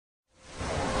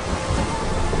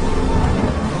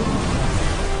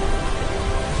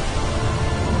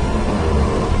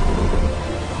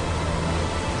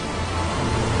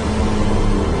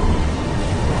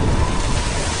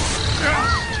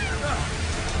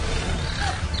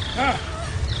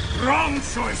Wrong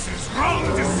choices, wrong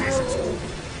decisions.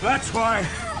 That's why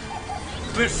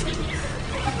this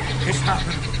is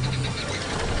happening.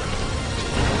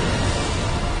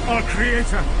 Our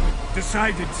Creator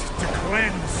decided to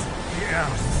cleanse the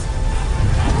earth.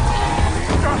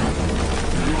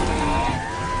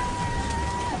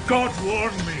 God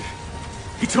warned me.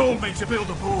 He told me to build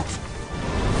a boat.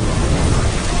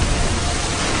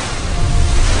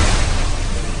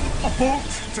 A boat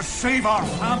to save our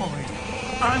family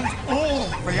and all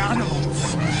the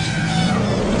animals.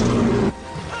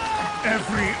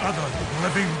 Every other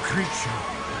living creature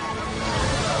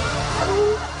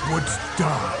would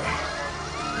die.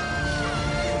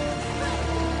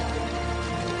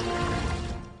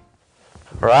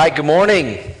 All right, good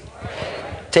morning.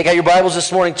 Take out your Bibles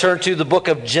this morning, turn to the book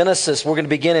of Genesis. We're going to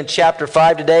begin in chapter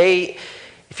 5 today.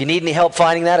 If you need any help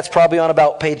finding that, it's probably on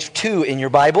about page 2 in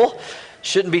your Bible.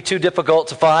 Shouldn't be too difficult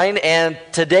to find. And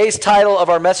today's title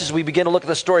of our message, we begin to look at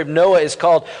the story of Noah, is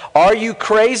called, Are You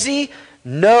Crazy?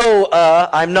 No,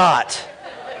 I'm not.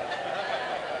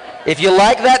 If you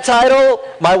like that title,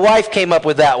 my wife came up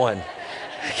with that one.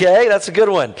 Okay, that's a good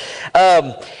one.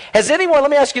 Has anyone,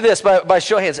 let me ask you this by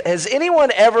show of hands, has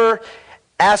anyone ever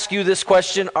asked you this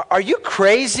question, are you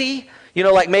crazy? You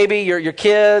know, like maybe your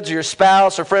kids or your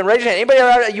spouse or friend, raise your hand. Anybody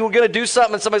ever, you were going to do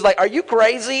something and somebody's like, are you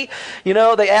crazy? You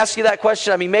know, they ask you that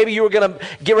question. I mean, maybe you were going to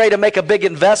get ready to make a big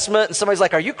investment and somebody's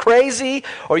like, are you crazy?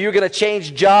 Or you're going to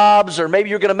change jobs, or maybe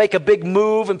you're going to make a big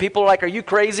move and people are like, are you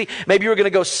crazy? Maybe you were going to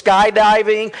go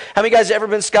skydiving. How many guys have ever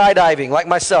been skydiving? Like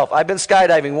myself, I've been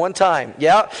skydiving one time.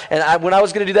 Yeah. And when I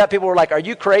was going to do that, people were like, are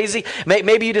you crazy?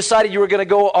 Maybe you decided you were going to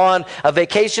go on a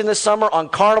vacation this summer on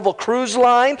Carnival Cruise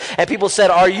Line and people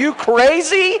said, are you crazy?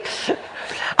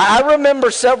 I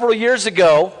remember several years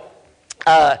ago,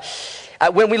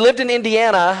 when we lived in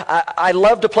Indiana, I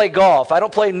loved to play golf. I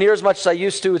don't play near as much as I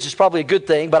used to, which is probably a good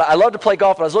thing, but I love to play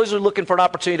golf. I was always looking for an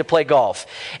opportunity to play golf.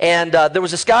 And there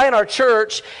was this guy in our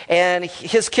church, and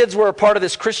his kids were a part of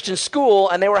this Christian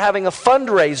school, and they were having a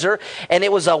fundraiser, and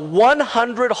it was a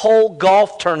 100-hole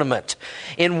golf tournament.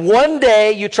 In one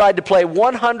day, you tried to play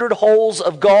 100 holes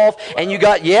of golf, and you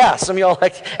got, yeah, some of y'all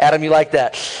like, Adam, you like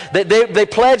that. They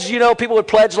pledged, you know, people would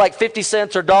pledge like 50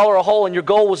 cents or $1 a hole, and your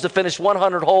goal was to finish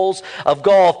 100 holes of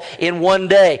golf in one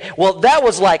day. Well, that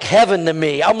was like heaven to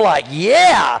me. I'm like,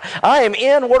 yeah, I am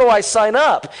in. Where do I sign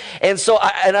up? And so,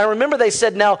 I remember they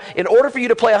said, now, in order for you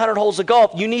to play 100 holes of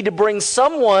golf, you need to bring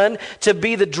someone to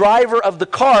be the driver of the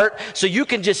cart so you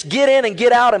can just get in and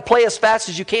get out and play as fast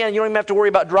as you can. You don't even have to worry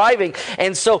about driving.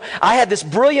 And so I had this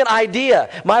brilliant idea.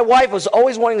 My wife was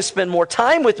always wanting to spend more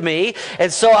time with me.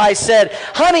 And so I said,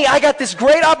 honey, I got this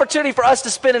great opportunity for us to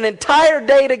spend an entire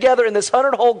day together in this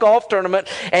 100-hole golf tournament,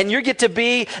 and you get to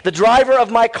be the driver of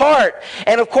my cart.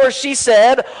 And of course she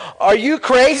said, are you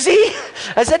crazy?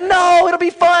 I said, no, it'll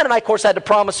be fun. And I of course had to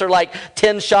promise her like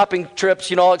 10 shopping trips,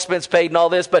 you know, all expense paid and all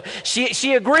this, but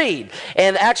she agreed.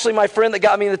 And actually my friend that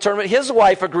got me in the tournament, his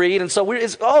wife agreed. And so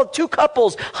two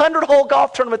couples, 100-hole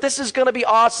golf tournament. This is going to be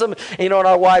awesome. And, you know, and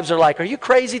our wives are like, are you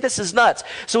crazy? This is nuts.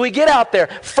 So we get out there.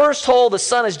 First hole, the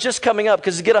sun is just coming up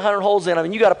because to get 100 holes in, I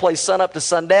mean, you got to play sun up to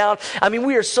sundown. I mean,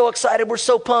 we are so excited. We're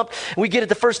so pumped. We get at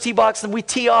the first tee box and we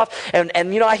tee off, and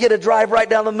you know, I hit a drive right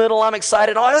down the middle. I'm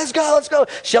excited. Oh, let's go.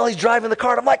 Shelly's driving the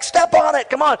cart. I'm like, step on it.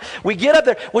 Come on. We get up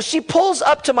there. Well, she pulls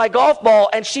up to my golf ball,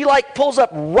 and she like pulls up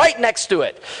right next to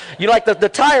it. You know, like the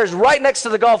tire's right next to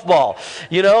the golf ball,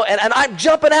 you know, and I'm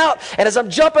jumping out. And as I'm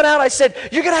jumping out, I said,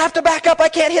 you're going to have to back up. I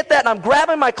can't hit that. And I'm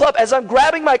grabbing my club. As I'm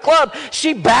grabbing my club,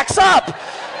 she backs up.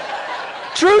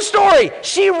 True story.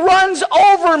 She runs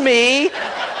over me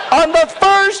on the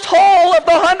first hole of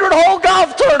the 100-hole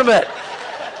golf tournament.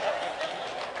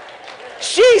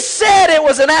 She said it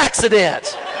was an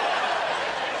accident.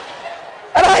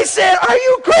 And I said, are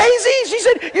you crazy? She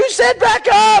said, you said back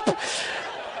up.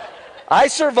 I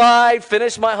survived,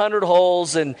 finished my 100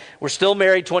 holes, and we're still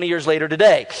married 20 years later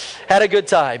today. Had a good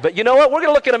time. But you know what? We're going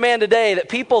to look at a man today that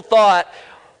people thought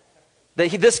that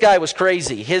this guy was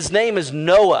crazy. His name is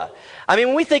Noah. I mean,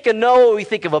 when we think of Noah, we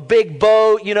think of a big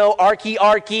boat, you know, Arky,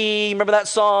 Arky, remember that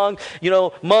song? You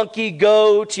know, monkey,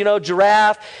 goat, you know,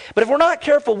 giraffe. But if we're not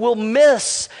careful, we'll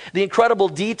miss the incredible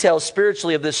details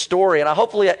spiritually of this story. And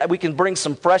hopefully we can bring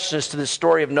some freshness to this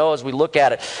story of Noah as we look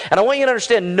at it. And I want you to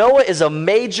understand, Noah is a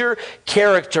major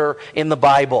character in the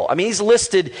Bible. I mean, he's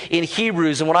listed in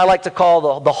Hebrews, and what I like to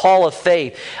call the Hall of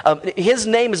Faith. His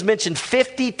name is mentioned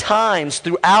 50 times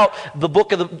throughout the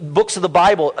books of the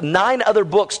Bible. 9 other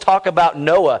books talk about about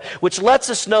Noah, which lets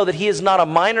us know that he is not a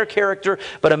minor character,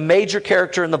 but a major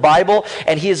character in the Bible,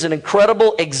 and he is an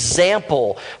incredible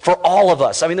example for all of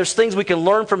us. I mean, there's things we can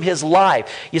learn from his life.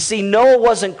 You see, Noah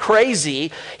wasn't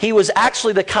crazy. He was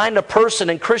actually the kind of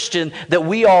person and Christian that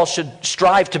we all should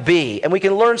strive to be. And we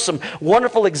can learn some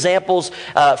wonderful examples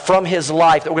from his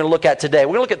life that we're going to look at today.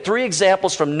 We're going to look at 3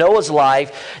 examples from Noah's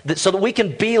life so that we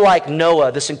can be like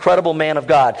Noah, this incredible man of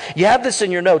God. You have this in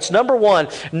your notes. Number 1,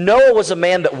 Noah was a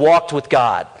man that walked with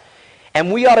God.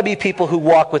 And we ought to be people who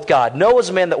walk with God. Noah was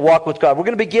a man that walked with God. We're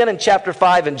going to begin in chapter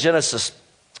 5 in Genesis.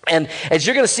 And as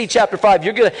you're going to see chapter 5,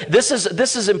 this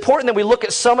is important that we look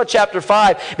at some of chapter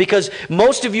 5 because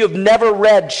most of you have never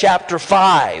read chapter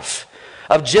 5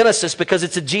 of Genesis because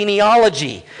it's a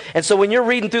genealogy. And so when you're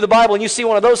reading through the Bible and you see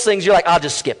one of those things, you're like, I'll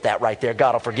just skip that right there.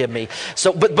 God will forgive me.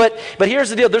 So, but here's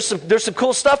the deal. There's some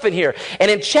cool stuff in here.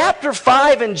 And in chapter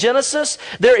 5 in Genesis,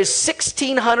 there is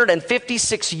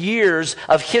 1,656 years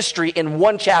of history in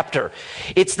one chapter.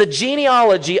 It's the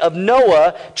genealogy of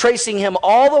Noah, tracing him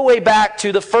all the way back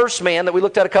to the first man that we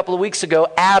looked at a couple of weeks ago,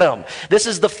 Adam. This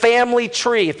is the family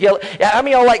tree. How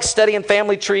many of y'all like studying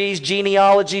family trees,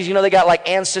 genealogies? You know, they got like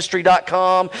Ancestry.com.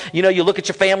 You know, you look at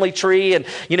your family tree and,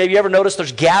 you know, you ever notice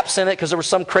there's gaps in it because there was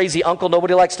some crazy uncle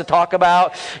nobody likes to talk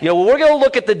about? You know, well, we're going to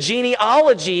look at the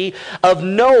genealogy of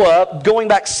Noah going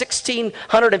back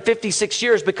 1,656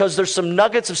 years because there's some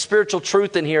nuggets of spiritual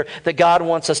truth in here that God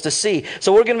wants us to see.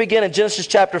 So we're going to begin in Genesis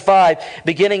chapter 5,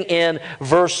 beginning in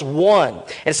verse 1. And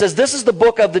it says, this is the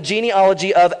book of the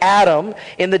genealogy of Adam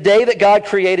in the day that God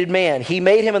created man. He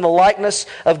made him in the likeness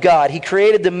of God. He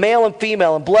created them male and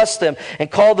female and blessed them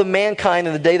and called them mankind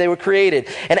in the day they were created.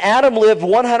 And Adam lived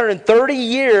 130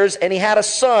 years, and he had a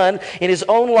son in his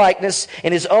own likeness,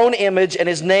 in his own image, and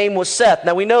his name was Seth.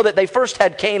 Now we know that they first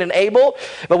had Cain and Abel,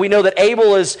 but we know that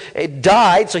Abel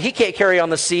died, so he can't carry on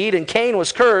the seed, and Cain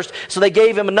was cursed, so they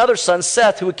gave him another son,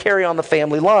 Seth, who would carry on the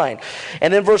family line.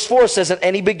 And then verse 4 says,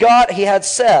 and he had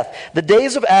Seth. The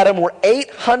days of Adam were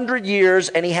 800 years,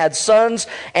 and he had sons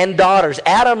and daughters.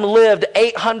 Adam lived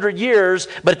 800 years,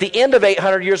 but at the end of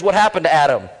 800 years, what happened to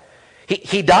Adam?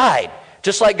 He died,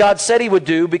 just like God said he would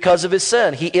do because of his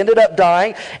sin. He ended up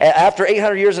dying. After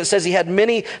 800 years, it says he had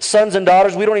many sons and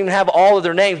daughters. We don't even have all of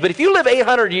their names. But if you live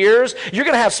 800 years, you're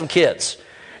going to have some kids.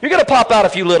 You're going to pop out a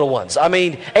few little ones. I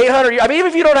mean, even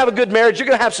if you don't have a good marriage, you're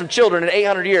going to have some children in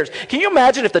 800 years. Can you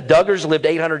imagine if the Duggars lived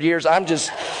 800 years? I'm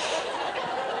just...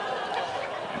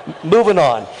 Moving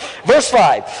on. Verse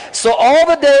 5. So all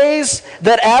the days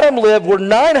that Adam lived were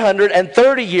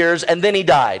 930 years, and then he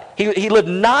died. He lived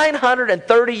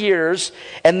 930 years,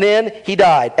 and then he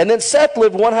died. And then Seth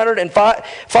lived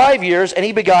 105 years, and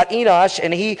he begot Enosh.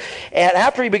 And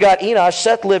after he begot Enosh,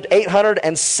 Seth lived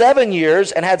 807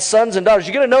 years and had sons and daughters.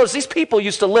 You're going to notice these people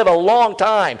used to live a long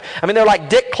time. I mean, they're like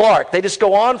Dick Clark. They just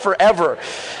go on forever.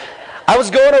 I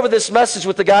was going over this message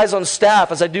with the guys on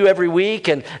staff as I do every week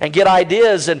and get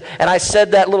ideas, and I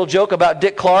said that little joke about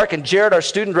Dick Clark, and Jared, our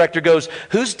student director, goes,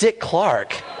 who's Dick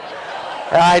Clark?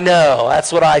 I know,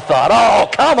 that's what I thought. Oh,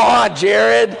 come on,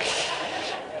 Jared.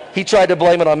 He tried to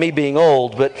blame it on me being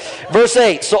old, but verse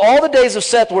 8, so all the days of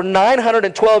Seth were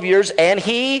 912 years, and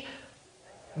he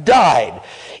died.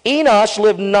 Enosh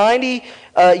lived 90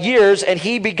 years, and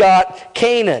he begot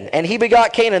Canaan. And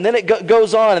then it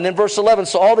goes on, and then verse 11,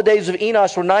 so all the days of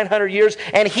Enosh were 900 years,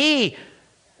 and he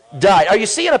died. Are you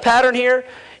seeing a pattern here?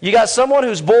 You got someone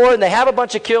who's born, they have a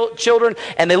bunch of children,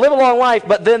 and they live a long life,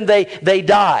 but then they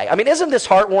die. I mean, isn't this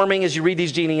heartwarming as you read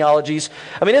these genealogies?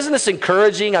 I mean, isn't this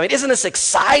encouraging? I mean, isn't this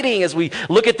exciting as we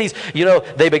look at these? You know,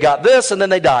 they begot this, and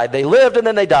then they died. They lived, and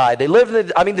then they died. They lived,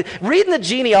 and reading the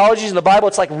genealogies in the Bible,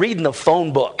 it's like reading the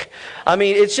phone book. I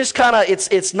mean, it's just kind of,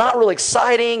 it's not really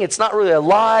exciting. It's not really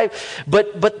alive.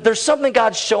 But there's something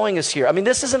God's showing us here. I mean,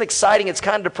 this isn't exciting. It's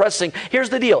kind of depressing.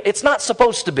 Here's the deal. It's not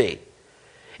supposed to be.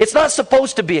 It's not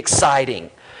supposed to be exciting.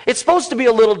 It's supposed to be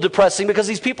a little depressing because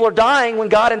these people are dying when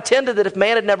God intended that if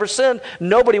man had never sinned,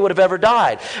 nobody would have ever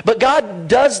died. But God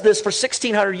does this for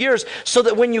 1,600 years so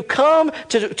that when you come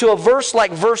to a verse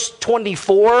like verse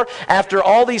 24, after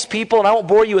all these people, and I won't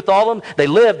bore you with all of them, they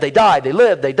lived, they died, they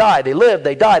lived, they died, they lived,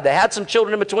 they died. They had some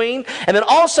children in between. And then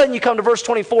all of a sudden you come to verse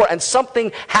 24 and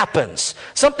something happens.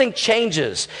 Something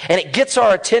changes and it gets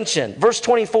our attention. Verse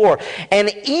 24,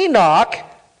 and Enoch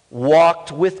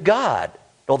walked with God.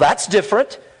 Well, that's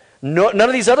different. None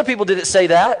of these other people did it say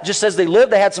that. It just says they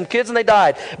lived, they had some kids, and they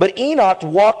died. But Enoch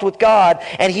walked with God,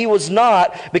 and he was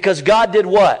not, because God did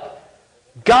what?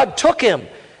 God took him.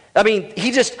 I mean,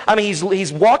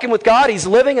 he's walking with God, he's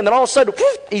living, and then all of a sudden,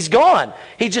 whoosh, he's gone.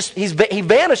 He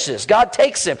vanishes. God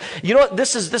takes him. You know what?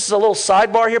 This is a little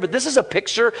sidebar here, but this is a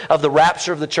picture of the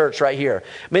rapture of the church right here.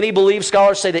 Many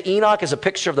scholars say that Enoch is a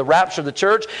picture of the rapture of the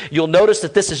church. You'll notice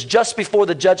that this is just before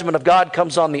the judgment of God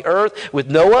comes on the earth with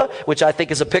Noah, which I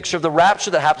think is a picture of the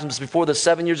rapture that happens before the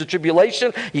 7 years of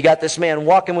tribulation. You got this man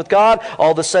walking with God,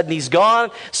 all of a sudden he's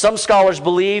gone. Some scholars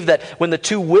believe that when the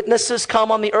two witnesses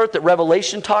come on the earth that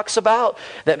Revelation talks about,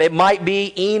 that it might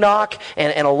be Enoch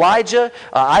and Elijah.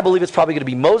 I believe it's probably going to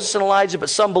be Moses and Elijah, but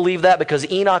some believe that because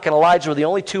Enoch and Elijah were the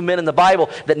only two men in the Bible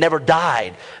that never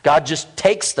died. God just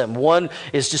takes them. One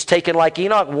is just taken like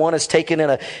Enoch, one is taken in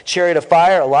a chariot of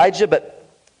fire, Elijah. But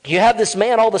you have this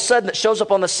man all of a sudden that shows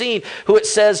up on the scene who it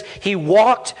says he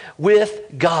walked with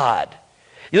God.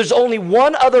 There's only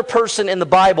one other person in the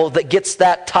Bible that gets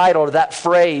that title or that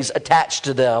phrase attached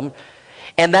to them,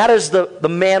 and that is the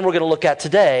man we're going to look at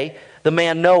today, the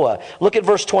man Noah. Look at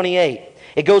verse 28.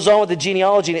 It goes on with the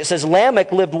genealogy, and it says,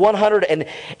 Lamech lived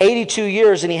 182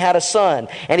 years, and he had a son.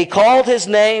 And he called his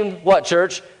name, what,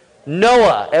 church?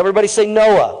 Noah. Everybody say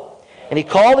Noah. And he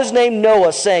called his name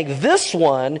Noah, saying, this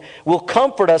one will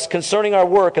comfort us concerning our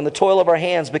work and the toil of our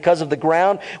hands because of the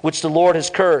ground which the Lord has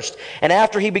cursed. And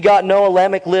after he begot Noah,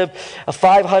 Lamech lived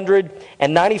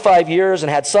 595 years and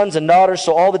had sons and daughters.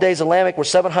 So all the days of Lamech were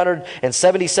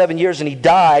 777 years, and he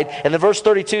died. And then verse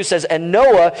 32 says, and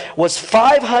Noah was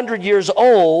 500 years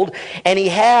old, and he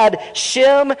had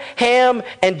Shem, Ham,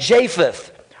 and Japheth.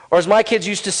 Or as my kids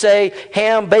used to say,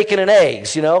 ham, bacon, and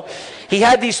eggs, you know. He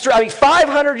had these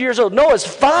 500 years old. Noah's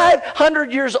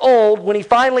 500 years old when he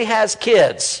finally has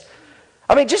kids.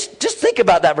 I mean, just think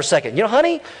about that for a second. You know,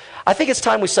 honey, I think it's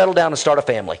time we settle down and start a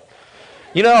family.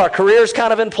 You know, our career's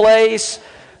kind of in place.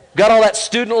 Got all that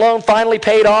student loan finally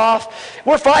paid off.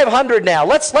 We're 500 now.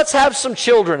 Let's have some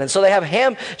children. And so they have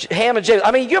Ham and Japheth.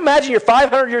 I mean, you imagine you're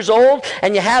 500 years old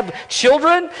and you have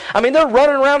children. I mean, they're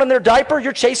running around in their diaper.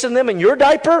 You're chasing them in your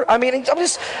diaper. I mean,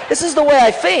 this is the way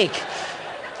I think.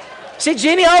 See,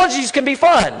 genealogies can be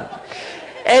fun.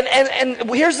 And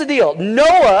here's the deal.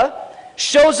 Noah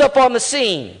shows up on the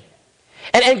scene.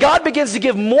 And God begins to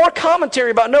give more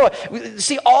commentary about Noah.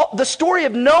 See, the story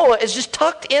of Noah is just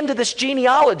tucked into this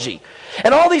genealogy.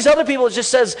 And all these other people, it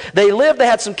just says they lived, they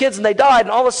had some kids, and they died. And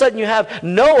all of a sudden you have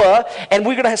Noah, and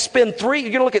we're going to spend you're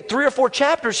going to look at 3 or 4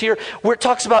 chapters here where it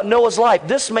talks about Noah's life.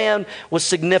 This man was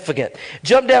significant.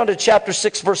 Jump down to chapter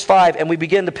 6, verse 5, and we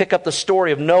begin to pick up the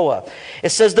story of Noah. It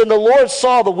says, then the Lord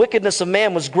saw the wickedness of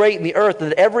man was great in the earth,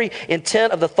 and that every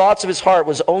intent of the thoughts of his heart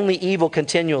was only evil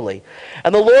continually.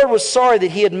 And the Lord was sorry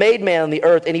that he had made man on the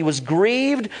earth, and he was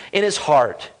grieved in his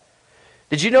heart.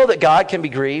 Did you know that God can be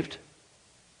grieved?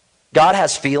 God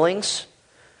has feelings.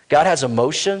 God has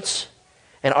emotions.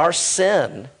 And our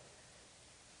sin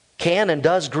can and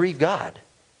does grieve God.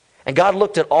 And God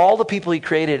looked at all the people he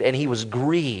created, and he was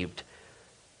grieved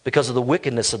because of the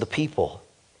wickedness of the people.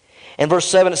 In verse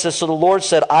 7 it says, so the Lord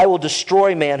said, I will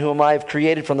destroy man whom I have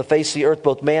created from the face of the earth,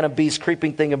 both man and beast,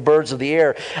 creeping thing and birds of the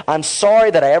air. I'm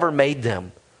sorry that I ever made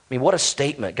them. I mean, what a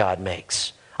statement God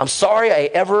makes. I'm sorry I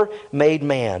ever made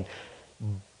man.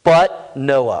 But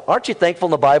Noah. Aren't you thankful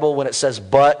in the Bible when it says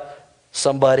but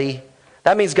somebody?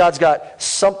 That means God's got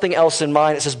something else in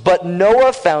mind. It says, but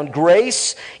Noah found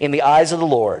grace in the eyes of the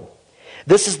Lord.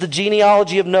 This is the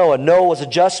genealogy of Noah. Noah was a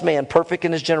just man, perfect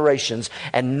in his generations.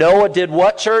 And Noah did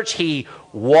what, church? He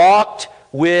walked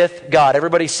with God.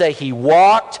 Everybody say, he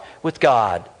walked with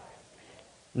God.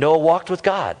 Noah walked with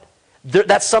God.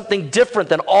 That's something different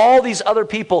than all these other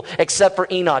people except for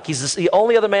Enoch. He's the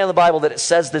only other man in the Bible that it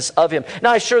says this of him.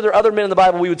 Now, I'm sure there are other men in the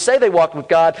Bible we would say they walked with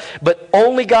God, but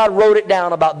only God wrote it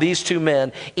down about these two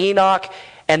men, Enoch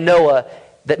and Noah,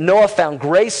 that Noah found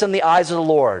grace in the eyes of the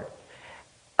Lord.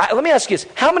 Let me ask you this.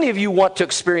 How many of you want to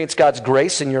experience God's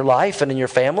grace in your life and in your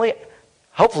family?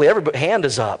 Hopefully every hand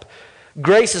is up.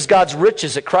 Grace is God's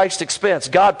riches at Christ's expense.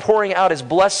 God pouring out his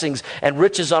blessings and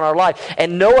riches on our life.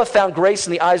 And Noah found grace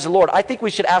in the eyes of the Lord. I think we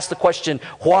should ask the question,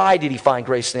 why did he find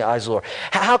grace in the eyes of the Lord?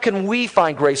 How can we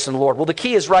find grace in the Lord? Well, the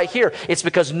key is right here. It's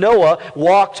because Noah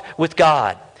walked with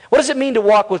God. What does it mean to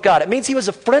walk with God? It means he was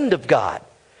a friend of God.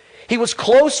 He was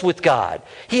close with God.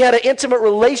 He had an intimate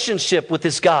relationship with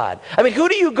his God. I mean, who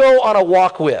do you go on a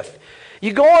walk with?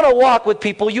 You go on a walk with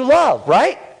people you love,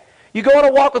 right? You go on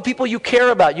a walk with people you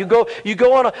care about. You go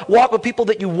on a walk with people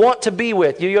that you want to be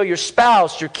with. Your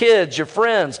spouse, your kids, your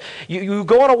friends. You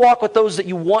go on a walk with those that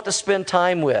you want to spend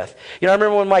time with. I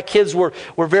remember when my kids were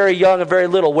very young and very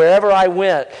little, wherever I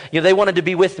went, they wanted to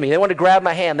be with me. They wanted to grab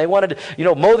my hand. They wanted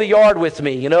to, mow the yard with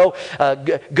me,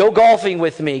 go golfing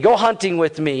with me, go hunting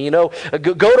with me, go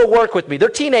to work with me. They're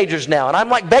teenagers now, and I'm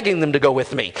like begging them to go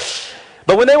with me.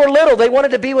 But when they were little, they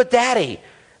wanted to be with Daddy.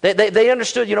 They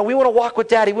understood, we want to walk with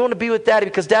Daddy. We want to be with Daddy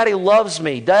because Daddy loves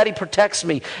me. Daddy protects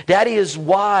me. Daddy is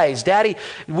wise. Daddy,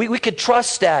 we could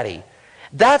trust Daddy.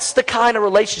 That's the kind of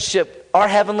relationship our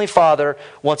Heavenly Father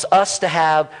wants us to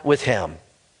have with Him.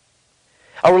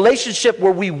 A relationship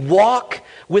where we walk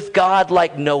with God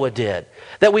like Noah did.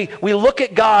 That we look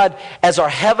at God as our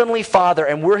Heavenly Father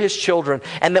and we're His children.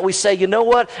 And that we say, you know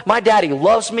what? My Daddy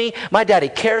loves me. My Daddy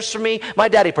cares for me. My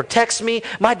Daddy protects me.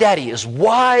 My Daddy is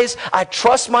wise. I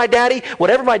trust my Daddy.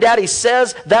 Whatever my Daddy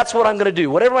says, that's what I'm going to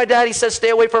do. Whatever my Daddy says stay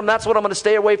away from, that's what I'm going to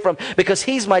stay away from. Because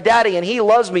He's my Daddy and He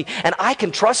loves me. And I can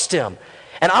trust Him.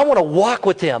 And I want to walk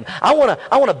with Him. I want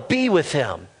to be with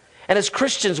Him. And as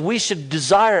Christians, we should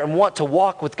desire and want to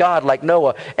walk with God like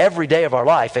Noah every day of our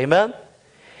life. Amen?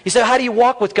 You say, how do you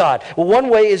walk with God? Well, one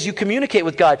way is you communicate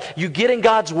with God. You get in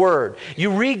God's Word.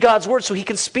 You read God's Word so He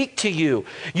can speak to you.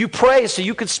 You pray so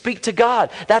you can speak to God.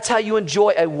 That's how you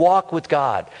enjoy a walk with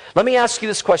God. Let me ask you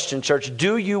this question, church.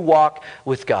 Do you walk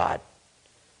with God?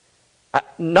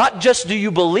 Not just do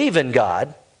you believe in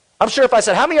God. I'm sure if I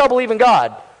said, how many of y'all believe in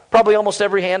God? Probably almost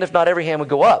every hand, if not every hand, would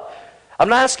go up. I'm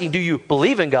not asking, do you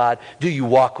believe in God? Do you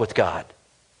walk with God?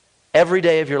 Every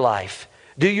day of your life.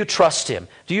 Do you trust Him?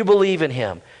 Do you believe in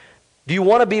Him? Do you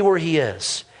want to be where He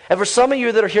is? And for some of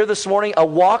you that are here this morning, a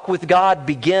walk with God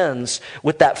begins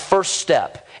with that first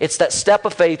step. It's that step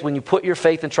of faith when you put your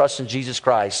faith and trust in Jesus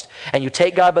Christ. And you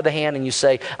take God by the hand and you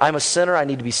say, I'm a sinner, I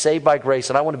need to be saved by grace,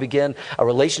 and I want to begin a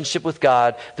relationship with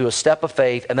God through a step of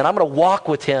faith, and then I'm going to walk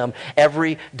with Him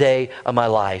every day of my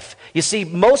life. You see,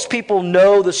 most people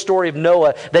know the story of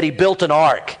Noah, that he built an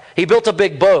ark. He built a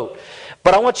big boat.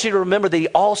 But I want you to remember that he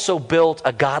also built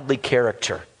a godly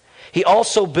character. He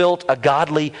also built a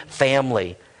godly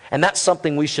family. And that's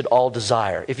something we should all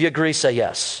desire. If you agree, say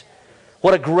yes.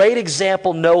 What a great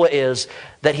example Noah is,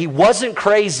 that he wasn't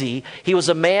crazy. He was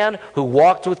a man who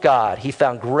walked with God. He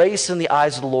found grace in the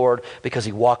eyes of the Lord because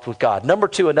he walked with God. Number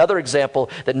two, another example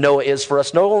that Noah is for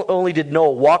us. Not only did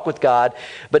Noah walk with God,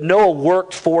 but Noah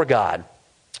worked for God.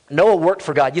 Noah worked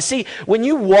for God. You see, when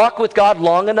you walk with God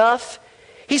long enough,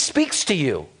 He speaks to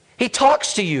you. He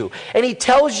talks to you. And He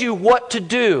tells you what to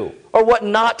do or what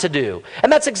not to do. And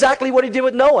that's exactly what He did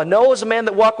with Noah. Noah was a man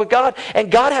that walked with God,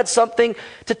 and God had something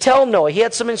to tell Noah. He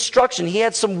had some instruction. He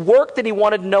had some work that He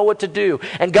wanted Noah to do.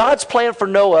 And God's plan for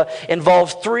Noah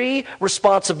involves 3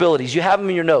 responsibilities. You have them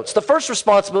in your notes. The first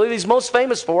responsibility he's most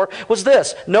famous for was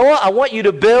this. Noah, I want you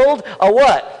to build a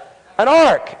what? An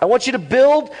ark. I want you to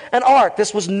build an ark.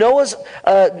 This was Noah's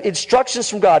instructions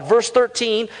from God. Verse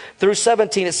 13 through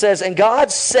 17, it says, and God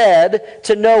said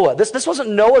to Noah, this wasn't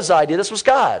Noah's idea, this was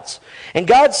God's. And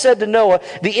God said to Noah,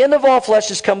 the end of all flesh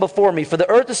has come before me, for the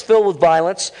earth is filled with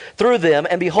violence through them,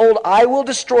 and behold, I will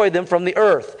destroy them from the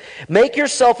earth. Make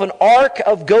yourself an ark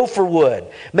of gopher wood.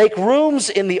 Make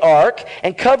rooms in the ark,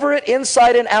 and cover it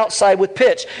inside and outside with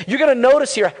pitch. You're going to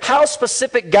notice here how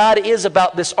specific God is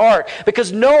about this ark,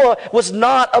 because Noah was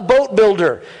not a boat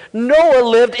builder. Noah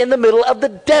lived in the middle of the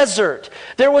desert.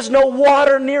 There was no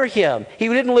water near him. He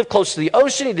didn't live close to the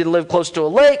ocean. He didn't live close to a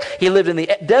lake. He lived in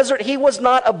the desert. He was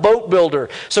not a boat builder.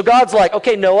 So God's like,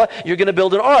 okay, Noah, you're going to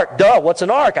build an ark. Duh, what's an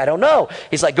ark? I don't know.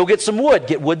 He's like, go get some wood.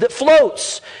 Get wood that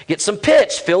floats. Get some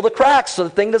pitch. Fill the cracks so the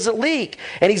thing doesn't leak.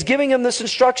 And He's giving him this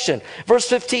instruction. Verse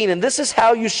 15, and this is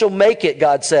how you shall make it,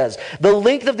 God says. The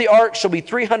length of the ark shall be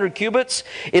 300 cubits,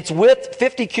 its width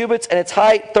 50 cubits, and its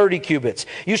height 30 cubits.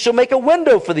 You shall make a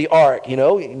window for the ark,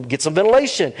 get some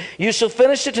ventilation. You shall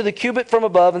finish it to the cubit from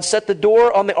above and set the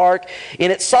door on the ark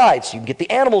in its sides, so you can get the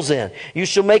animals in. You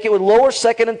shall make it with lower,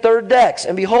 second, and third decks.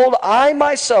 And behold, I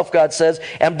myself, God says,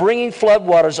 am bringing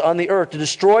floodwaters on the earth to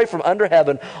destroy from under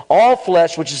heaven all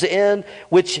flesh which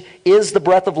is the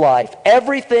breath of life.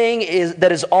 Everything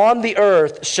that is on the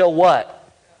earth shall what?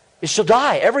 It shall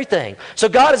die, everything. So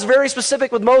God is very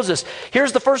specific with Moses.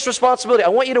 Here's the first responsibility. I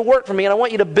want you to work for me, and I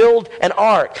want you to build an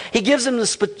ark. He gives him the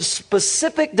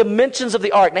specific dimensions of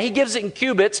the ark. Now, He gives it in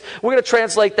cubits. We're going to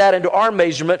translate that into our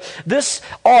measurement. This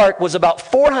ark was about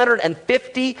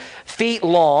 450 feet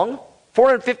long,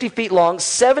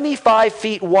 75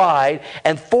 feet wide,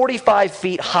 and 45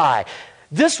 feet high.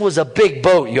 This was a big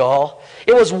boat, y'all.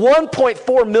 It was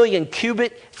 1.4 million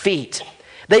cubic feet.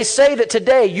 They say that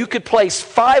today you could place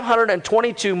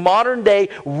 522 modern-day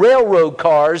railroad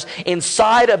cars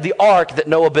inside of the ark that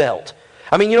Noah built.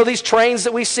 I mean, you know these trains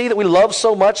that we see that we love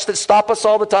so much that stop us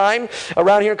all the time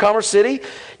around here in Commerce City?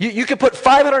 You could put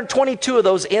 522 of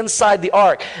those inside the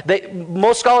ark.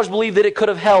 Most scholars believe that it could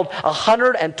have held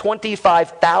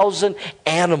 125,000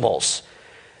 animals.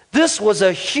 This was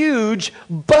a huge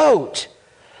boat,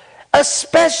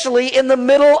 especially in the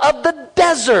middle of the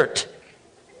desert.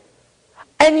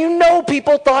 And you know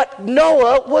people thought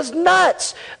Noah was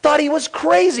nuts, thought he was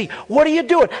crazy. What are you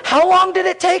doing? How long did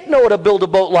it take Noah to build a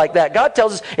boat like that? God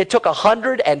tells us it took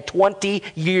 120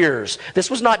 years. This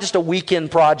was not just a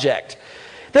weekend project.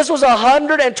 This was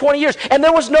 120 years. And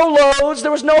there was no Lowe's,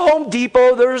 there was no Home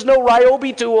Depot, there was no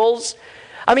Ryobi tools.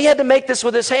 I mean, he had to make this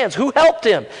with his hands. Who helped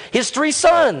him? His 3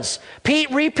 sons, Pete,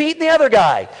 Repeat, and the other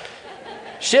guy,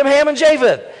 Shem, Ham, and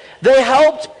Japheth. They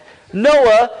helped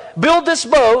Noah build this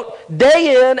boat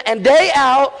day in and day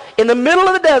out in the middle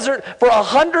of the desert for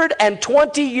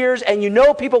 120 years, and you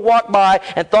know people walked by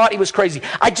and thought he was crazy.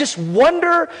 I just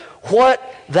wonder what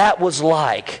that was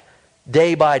like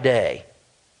day by day.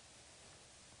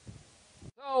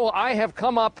 So I have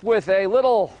come up with a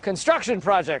little construction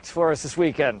project for us this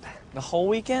weekend. The whole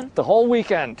weekend? The whole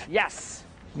weekend, yes.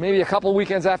 Maybe a couple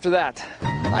weekends after that.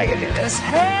 I can do this.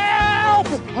 Help!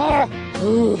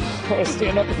 I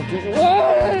stand up with the people.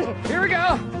 Here we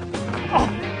go.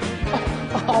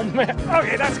 Oh, man.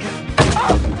 Okay, that's good.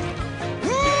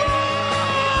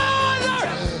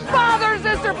 Father,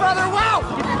 sister, brother, wow!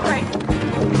 You did great.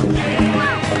 Hey,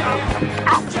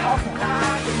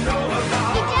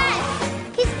 Dad!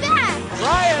 He's back!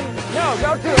 Ryan, no,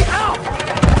 go to it. Ow!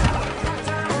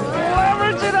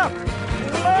 Leverage it up.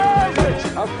 Leverage.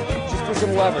 Okay, just put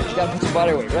some leverage. You gotta put some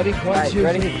body weight. Ready? One, two,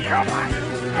 ready?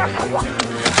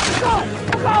 Go!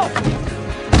 Go!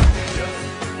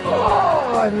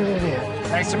 Oh, I'm an idiot.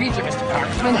 Nice to meet you, Mr.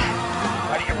 Congressman.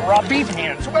 Why do you have raw beef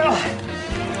hands? Well,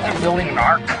 I'm building an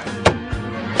ark.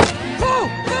 Boo!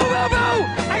 Boo, boo, boo!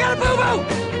 I got a boo-boo!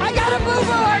 I got a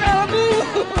boo-boo! I got a boo!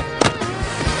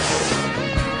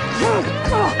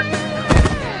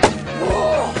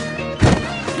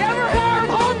 You ever heard of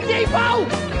Home Depot?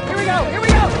 Here we go, here we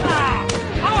go! Ah.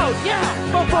 Oh,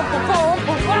 yeah! Boom, boom, boom, boom,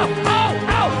 boom, wow! Oh,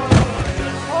 ow!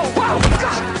 Oh, wow!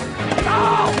 God.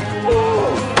 Oh!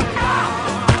 Ooh!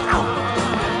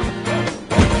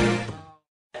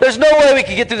 There's no way we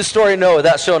could get through the story of Noah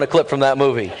without showing a clip from that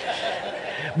movie.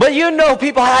 But you know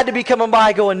people had to be coming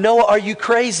by going, Noah, are you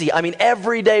crazy? I mean,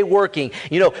 every day working,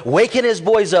 waking his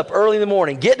boys up early in the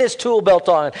morning, getting his tool belt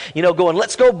on, going,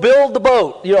 let's go build the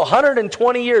boat,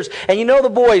 120 years. And the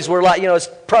boys were like,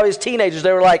 probably as teenagers,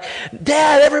 they were like,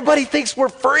 Dad, everybody thinks we're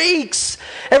freaks.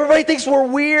 Everybody thinks we're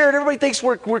weird. Everybody thinks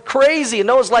we're crazy. And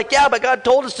Noah's like, yeah, but God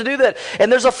told us to do that.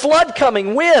 And there's a flood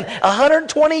coming. When?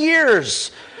 120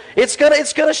 years. It's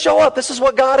gonna show up. This is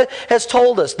what God has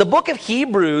told us. The book of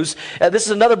Hebrews, this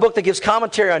is another book that gives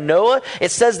commentary on Noah.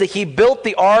 It says that he built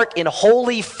the ark in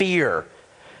holy fear.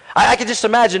 I can just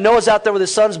imagine Noah's out there with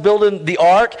his sons building the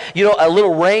ark. A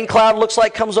little rain cloud looks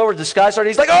like comes over the sky started.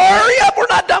 He's like, oh, hurry up, we're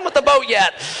not done with the boat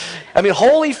yet. I mean,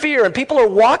 holy fear. And people are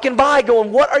walking by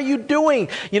going, what are you doing?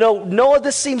 Noah,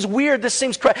 this seems weird. This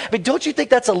seems crazy. I mean, don't you think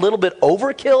that's a little bit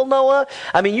overkill, Noah?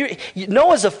 I mean,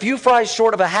 Noah's a few fries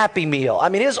short of a Happy Meal. I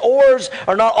mean, his oars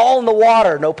are not all in the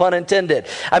water, no pun intended.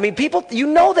 I mean, people,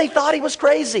 they thought he was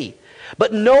crazy.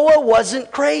 But Noah wasn't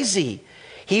crazy.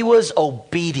 He was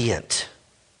obedient.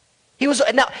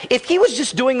 Now, if he was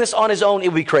just doing this on his own, it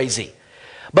would be crazy.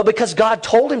 But because God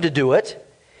told him to do it,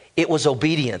 it was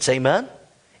obedience. Amen?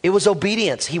 It was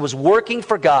obedience. He was working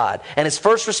for God. And his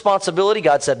first responsibility,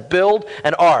 God said, build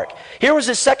an ark. Here was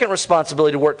his second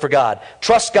responsibility to work for God.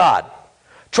 Trust God.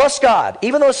 Trust God.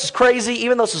 Even though this is crazy,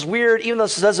 even though this is weird, even though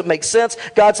this doesn't make sense,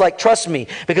 God's like, trust me.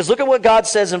 Because look at what God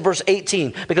says in verse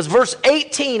 18. Because verse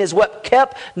 18 is what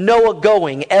kept Noah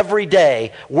going every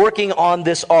day, working on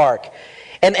this ark.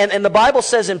 And the Bible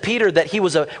says in Peter that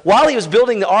while he was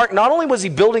building the ark, not only was he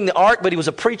building the ark, but he was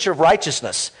a preacher of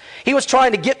righteousness. He was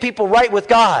trying to get people right with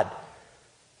God.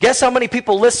 Guess how many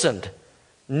people listened?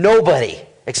 Nobody,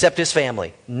 except his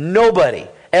family. Nobody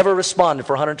ever responded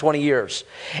for 120 years.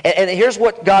 And here's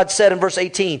what God said in verse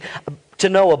 18 to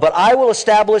Noah, but I will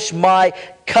establish my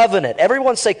covenant.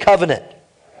 Everyone say covenant.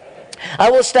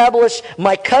 I will establish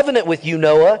my covenant with you,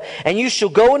 Noah, and you shall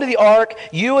go into the ark,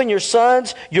 you and your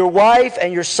sons, your wife,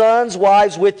 and your sons'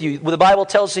 wives with you. The Bible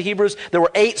tells the Hebrews there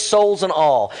were 8 souls in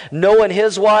all. Noah and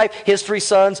his wife, his 3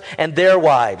 sons, and their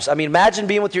wives. I mean, imagine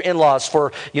being with your in-laws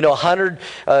for, 100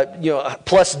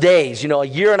 plus days, a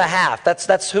year and a half.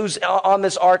 That's who's on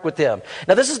this ark with them.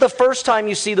 Now, this is the first time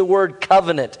you see the word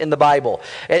covenant in the Bible.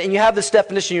 And you have this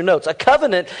definition in your notes. A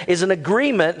covenant is an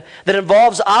agreement that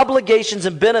involves obligations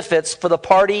and benefits for the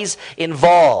parties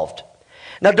involved.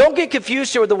 Now, don't get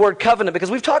confused here with the word covenant,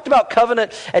 because we've talked about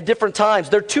covenant at different times.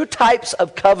 There are 2 types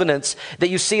of covenants that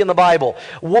you see in the Bible.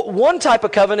 One type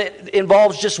of covenant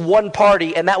involves just one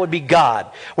party, and that would be God,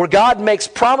 where God makes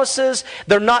promises.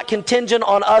 They're not contingent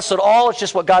on us at all. It's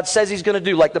just what God says He's going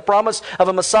to do. Like the promise of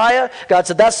a Messiah, God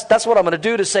said, that's what I'm going to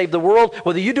do to save the world.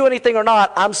 Whether you do anything or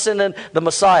not, I'm sending the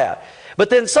Messiah. But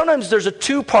then sometimes there's a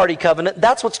 2-party covenant.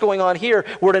 That's what's going on here,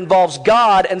 where it involves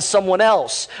God and someone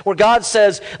else. Where God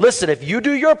says, listen, if you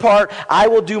do your part, I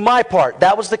will do my part.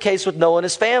 That was the case with Noah and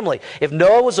his family. If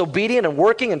Noah was obedient and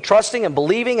working and trusting and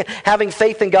believing and having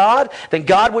faith in God, then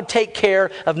God would take care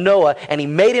of Noah, and He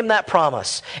made him that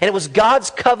promise. And it was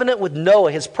God's covenant with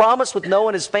Noah, His promise with Noah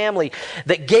and his family,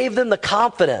 that gave them the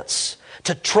confidence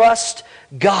to trust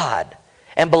God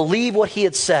and believe what He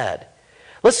had said.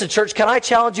 Listen, church, can I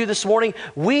challenge you this morning?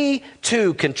 We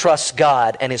too can trust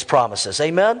God and His promises.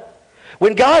 Amen?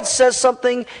 When God says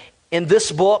something in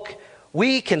this book,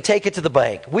 we can take it to the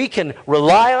bank. We can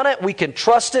rely on it. We can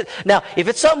trust it. Now, if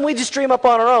it's something we just dream up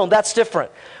on our own, that's different.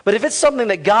 But if it's something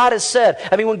that God has said,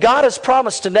 when God has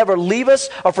promised to never leave us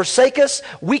or forsake us,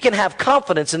 we can have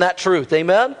confidence in that truth.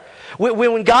 Amen?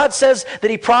 When God says that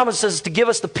He promises to give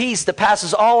us the peace that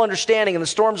passes all understanding in the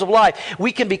storms of life,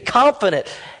 we can be confident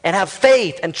and have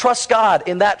faith and trust God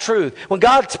in that truth. When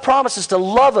God promises to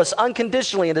love us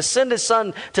unconditionally and to send His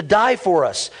Son to die for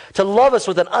us, to love us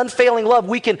with an unfailing love,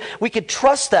 we can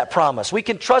trust that promise. We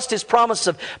can trust His promise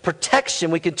of protection.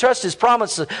 We can trust His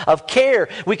promise of care.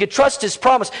 We can trust His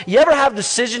promise. You ever have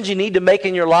decisions you need to make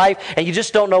in your life and you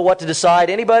just don't know what to decide?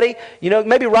 Anybody?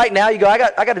 Maybe right now you go, I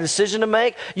got a decision to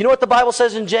make. You know what the Bible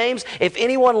says in James? If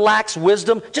anyone lacks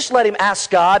wisdom, just let him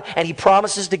ask God, and He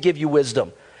promises to give you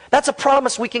wisdom. That's a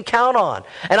promise we can count on.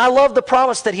 And I love the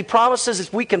promise that He promises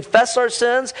if we confess our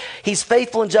sins, He's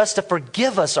faithful and just to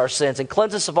forgive us our sins and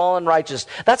cleanse us of all unrighteousness.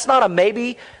 That's not a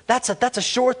maybe. That's a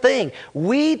sure thing.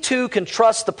 We too can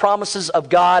trust the promises of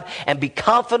God and be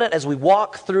confident as we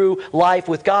walk through life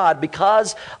with God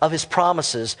because of His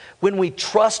promises when we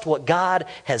trust what God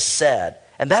has said.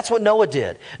 And that's what Noah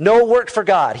did. Noah worked for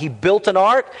God. He built an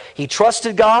ark, he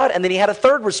trusted God, and then he had a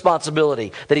third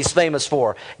responsibility that he's famous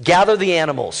for: gather the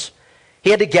animals. He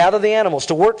had to gather the animals.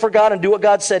 To work for God and do what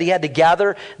God said, he had to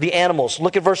gather the animals.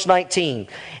 Look at verse 19.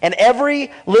 And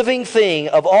every living thing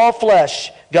of all flesh,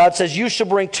 God says, you shall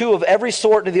bring 2 of every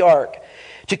sort into the ark.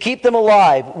 To keep them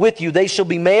alive with you, they shall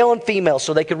be male and female,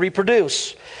 so they can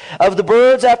reproduce. Of the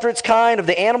birds after its kind, of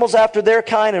the animals after their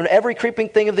kind, and every creeping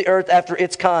thing of the earth after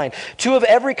its kind. 2 of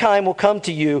every kind will come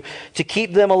to you to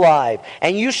keep them alive.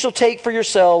 And you shall take for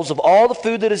yourselves of all the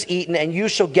food that is eaten, and you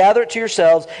shall gather it to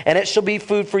yourselves, and it shall be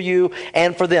food for you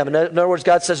and for them. In other words,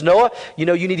 God says, Noah, you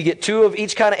need to get 2 of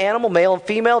each kind of animal, male and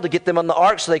female, to get them on the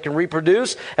ark so they can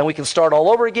reproduce, and we can start all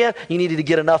over again. You needed to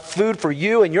get enough food for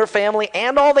you and your family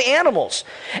and all the animals.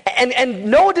 And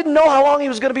Noah didn't know how long he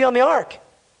was going to be on the ark.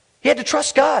 He had to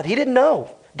trust God. He didn't know.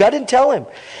 God didn't tell him.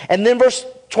 And then verse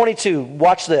 22,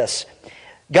 watch this.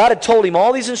 God had told him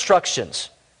all these instructions,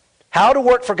 how to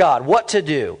work for God, what to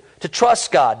do, to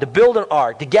trust God, to build an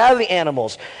ark, to gather the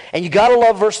animals. And you got to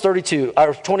love verse 22.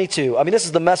 This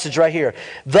is the message right here.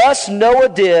 Thus Noah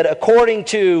did according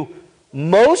to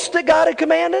most that God had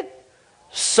commanded,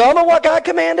 some of what God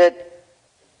commanded,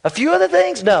 a few other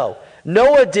things. No.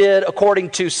 Noah did according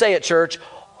to, say it, church,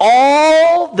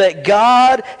 all that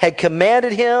God had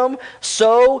commanded him,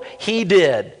 so he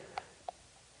did.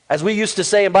 As we used to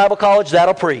say in Bible college,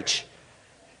 that'll preach.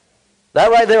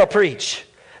 That right there will preach.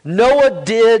 Noah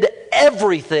did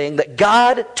everything that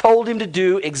God told him to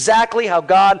do, exactly how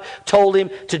God told him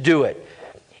to do it.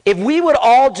 If we would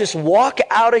all just walk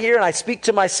out of here, and I speak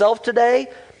to myself today,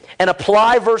 and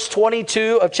apply verse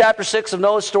 22 of chapter 6 of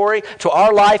Noah's story to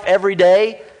our life every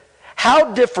day,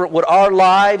 how different would our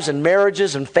lives and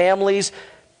marriages and families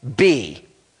be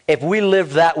if we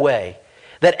lived that way?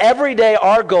 That every day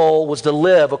our goal was to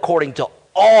live according to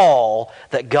all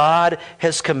that God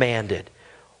has commanded.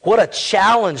 What a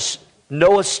challenge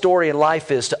Noah's story in life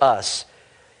is to us.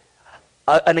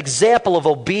 An example of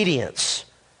obedience,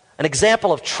 an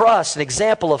example of trust, an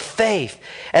example of faith.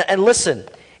 And listen,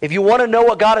 if you want to know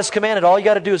what God has commanded, all you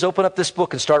got to do is open up this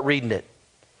book and start reading it.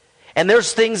 And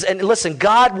there's things, and listen,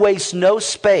 God wastes no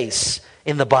space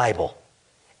in the Bible.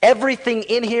 Everything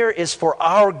in here is for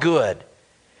our good.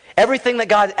 Everything that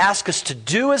God asks us to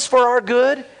do is for our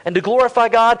good and to glorify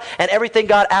God, and everything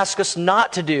God asks us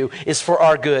not to do is for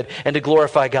our good and to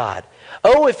glorify God.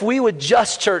 Oh, if we would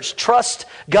just, church, trust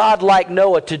God like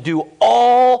Noah to do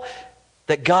all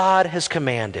that God has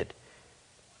commanded.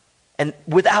 And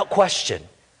without question,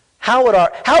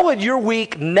 how would your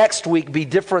week next week be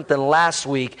different than last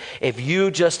week if you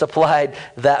just applied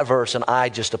that verse and I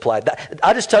just applied that?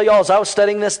 I just tell you all, as I was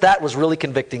studying this, that was really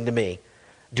convicting to me.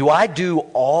 Do I do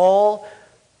all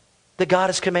that God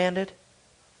has commanded?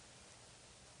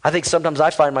 I think sometimes I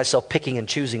find myself picking and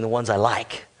choosing the ones I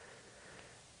like.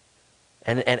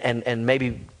 And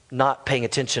maybe not paying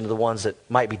attention to the ones that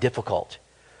might be difficult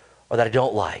or that I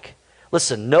don't like.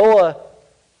 Listen,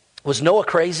 was Noah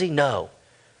crazy? No.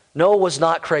 Noah was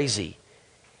not crazy.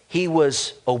 He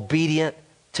was obedient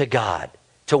to God,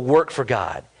 to work for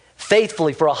God,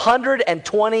 faithfully for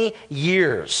 120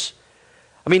 years.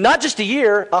 I mean, not just a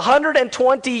year,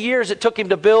 120 years it took him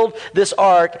to build this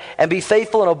ark and be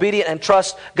faithful and obedient and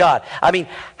trust God. I mean,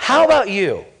 how about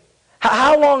you?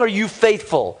 How long are you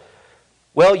faithful?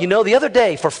 Well, you know, the other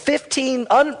day, for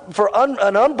an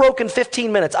unbroken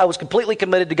 15 minutes, I was completely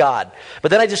committed to God. But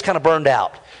then I just kind of burned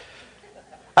out.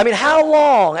 I mean, how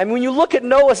long? I mean, when you look at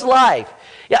Noah's life,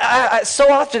 I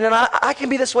so often, and I can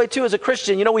be this way too as a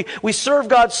Christian, you know, we serve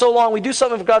God so long, we do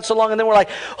something for God so long, and then we're like,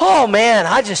 oh man,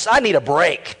 I need a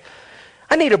break.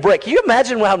 I need a break. Can you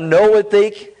imagine how Noah would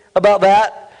think about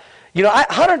that? You know,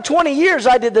 120 years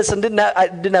I did this and I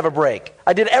didn't have a break.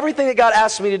 I did everything that God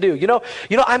asked me to do.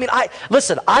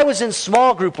 Listen, I was in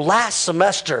small group last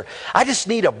semester. I just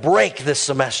need a break this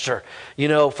semester, you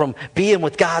know, from being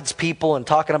with God's people and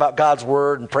talking about God's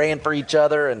word and praying for each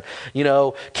other and, you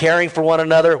know, caring for one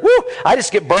another. Woo! I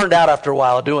just get burned out after a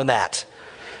while of doing that.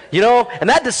 You know, and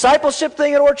that discipleship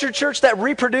thing at Orchard Church, that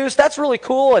reproduce, that's really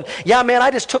cool. And yeah, man, I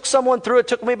just took someone through it. It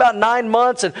took me about 9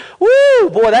 months. And woo,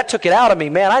 boy, that took it out of me.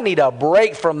 Man, I need a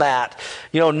break from that.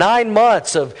 You know, 9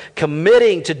 months of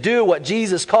committing to do what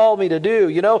Jesus called me to do.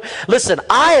 You know, listen,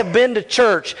 I have been to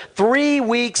church 3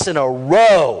 weeks in a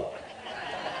row.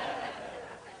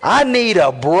 I need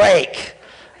a break.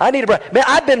 Man,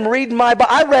 I've been reading my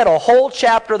Bible. I read a whole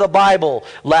chapter of the Bible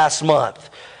last month.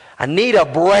 I need a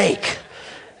break.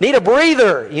 Need a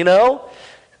breather, you know.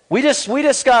 We're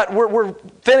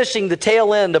finishing the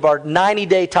tail end of our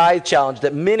 90-day tithe challenge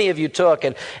that many of you took,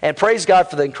 and praise God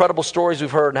for the incredible stories we've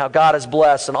heard and how God has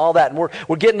blessed and all that. And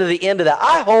we're getting to the end of that.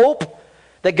 I hope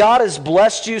that God has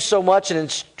blessed you so much and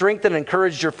strengthened and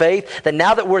encouraged your faith that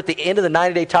now that we're at the end of the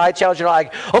 90-day tithe challenge, you're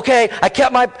like, okay, I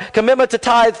kept my commitment to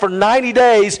tithe for 90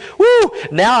 days. Woo!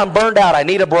 Now I'm burned out. I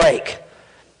need a break.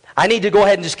 I need to go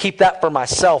ahead and just keep that for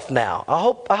myself now.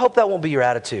 I hope that won't be your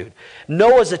attitude.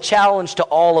 Noah's a challenge to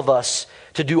all of us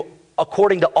to do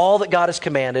according to all that God has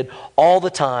commanded all the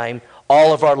time,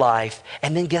 all of our life.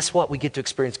 And then guess what? We get to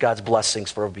experience God's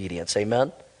blessings for obedience.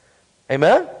 Amen?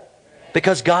 Amen?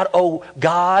 Because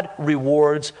God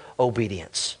rewards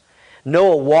obedience.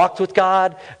 Noah walked with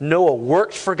God. Noah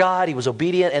worked for God. He was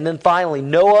obedient. And then finally,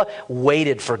 Noah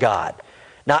waited for God.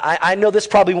 Now, I know this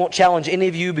probably won't challenge any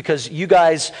of you because you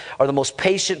guys are the most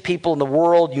patient people in the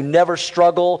world. You never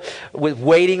struggle with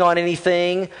waiting on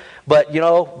anything. But, you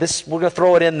know, we're going to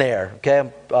throw it in there. Okay,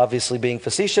 I'm obviously being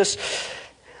facetious.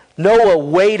 Noah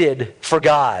waited for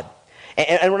God.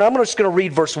 And I'm just going to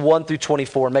read verse 1 through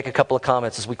 24 and make a couple of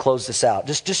comments as we close this out.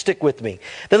 Just stick with me.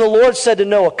 Then the Lord said to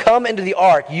Noah, come into the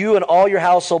ark, you and all your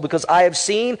household, because I have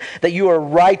seen that you are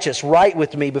righteous, right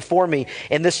with me, before me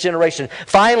in this generation.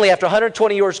 Finally, after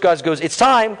 120 years, God goes, it's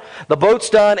time. The boat's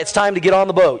done. It's time to get on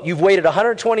the boat. You've waited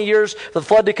 120 years for the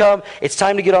flood to come. It's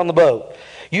time to get on the boat.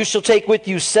 You shall take with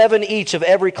you 7 each of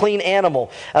every clean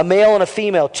animal, a male and a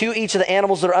female, 2 each of the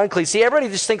animals that are unclean. See, everybody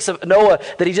just thinks of Noah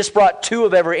that he just brought 2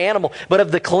 of every animal. But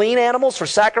of the clean animals for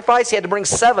sacrifice, he had to bring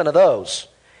 7 of those.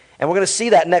 And we're going to see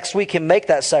that next week, him make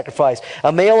that sacrifice.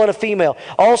 A male and a female.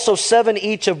 Also 7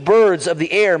 each of birds of the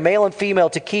air, male and female,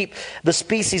 to keep the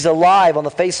species alive on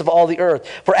the face of all the earth.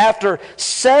 For after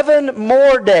 7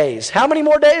 more days, how many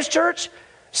more days, church?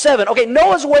 7. Okay,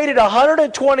 Noah's waited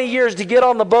 120 years to get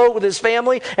on the boat with his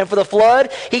family and for the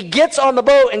flood. He gets on the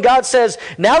boat and God says,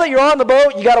 now that you're on the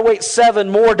boat, you got to wait 7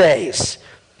 more days.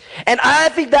 And I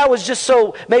think that was just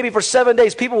so maybe for 7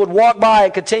 days people would walk by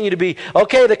and continue to be,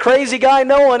 okay, the crazy guy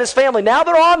Noah and his family, now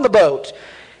they're on the boat.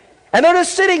 And they're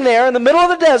just sitting there in the middle of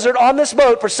the desert on this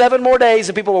boat for 7 more days,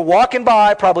 and people are walking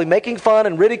by, probably making fun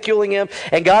and ridiculing him,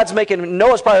 and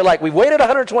Noah's probably like, we've waited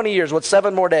 120 years, what's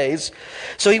 7 more days?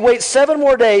 So he waits 7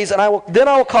 more days, and then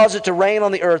I will cause it to rain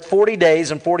on the earth 40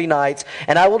 days and 40 nights,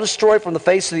 and I will destroy from the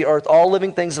face of the earth all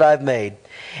living things that I have made.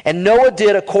 And Noah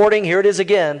did according, here it is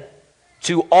again,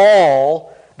 to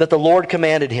all that the Lord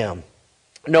commanded him.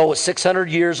 Noah was 600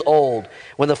 years old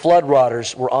when the flood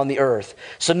waters were on the earth.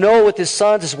 So Noah with his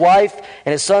sons, his wife,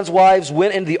 and his sons' wives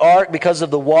went into the ark because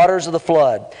of the waters of the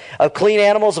flood. Of clean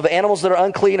animals, of animals that are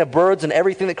unclean, of birds and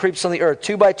everything that creeps on the earth.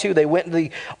 2 by 2 they went into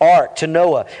the ark to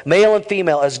Noah, male and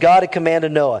female, as God had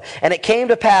commanded Noah. And it came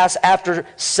to pass after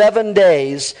 7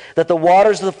 days that the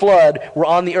waters of the flood were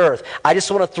on the earth. I just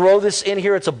want to throw this in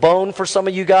here. It's a bone for some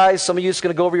of you guys. Some of you it's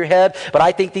going to go over your head. But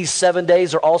I think these 7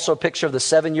 days are also a picture of the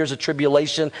 7 years of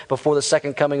tribulation before the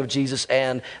second coming of Jesus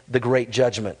and the great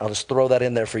judgment. I'll just throw that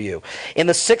in there for you. In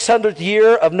the 600th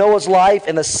year of Noah's life,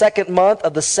 in the 2nd month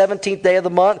of the 17th day of the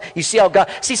month, you see how God...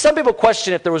 See, some people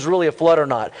question if there was really a flood or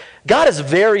not. God is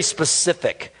very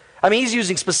specific. I mean, he's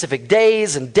using specific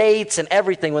days and dates and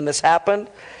everything when this happened.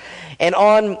 And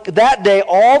on that day,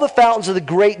 all the fountains of the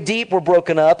great deep were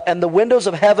broken up, and the windows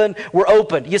of heaven were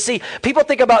opened. You see, people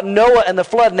think about Noah and the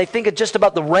flood, and they think it's just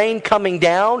about the rain coming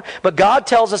down. But God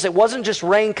tells us it wasn't just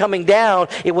rain coming down,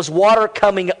 it was water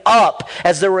coming up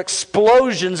as there were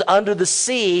explosions under the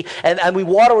sea, and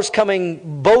water was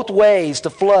coming both ways to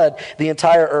flood the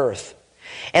entire earth.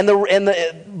 And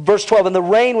verse 12, and the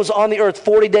rain was on the earth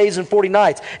 40 days and 40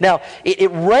 nights. Now,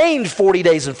 it rained 40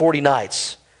 days and 40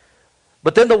 nights.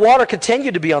 But then the water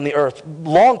continued to be on the earth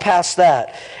long past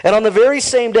that. And on the very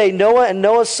same day, Noah and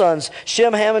Noah's sons,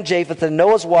 Shem, Ham, and Japheth, and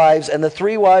Noah's wives, and the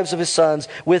 3 wives of his sons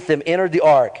with them entered the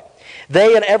ark.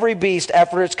 They and every beast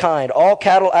after its kind, all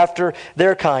cattle after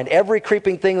their kind, every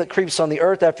creeping thing that creeps on the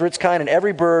earth after its kind, and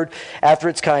every bird after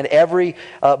its kind, every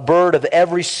bird of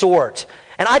every sort.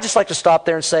 And I just like to stop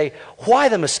there and say, why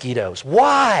the mosquitoes?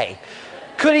 Why?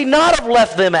 Could he not have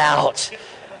left them out?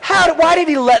 Why did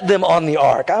he let them on the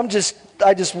ark?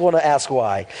 I just want to ask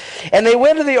why. And they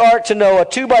went to the ark to Noah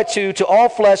 2 by 2 to all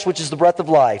flesh, which is the breath of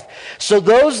life. So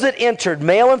those that entered,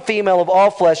 male and female of all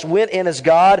flesh, went in as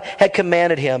God had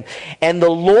commanded him. And the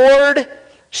Lord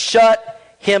shut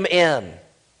him in.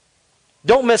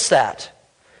 Don't miss that.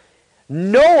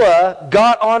 Noah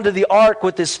got onto the ark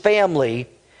with his family,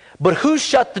 but who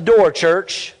shut the door,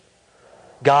 church?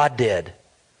 God did.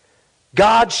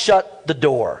 God shut the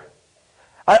door.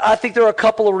 I think there are a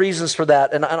couple of reasons for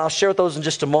that, and I'll share those in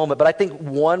just a moment, but I think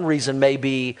one reason may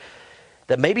be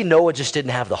that maybe Noah just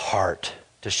didn't have the heart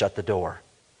to shut the door.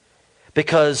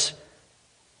 Because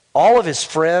all of his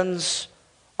friends,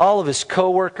 all of his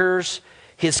coworkers,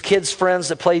 his kids' friends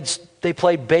that they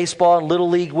played baseball and Little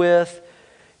League with,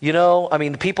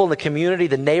 the people in the community,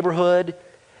 the neighborhood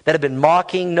that have been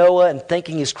mocking Noah and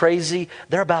thinking he's crazy,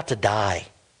 they're about to die.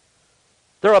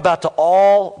 They're about to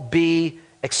all be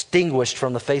extinguished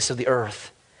from the face of the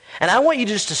earth. And I want you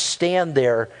just to stand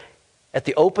there at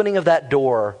the opening of that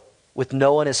door with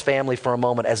Noah and his family for a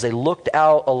moment as they looked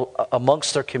out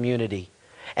amongst their community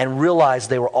and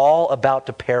realized they were all about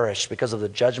to perish because of the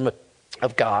judgment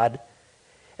of God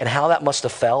and how that must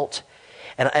have felt.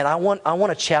 And I want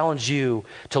to challenge you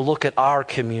to look at our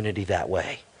community that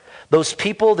way. Those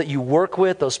people that you work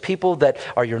with, those people that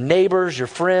are your neighbors, your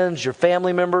friends, your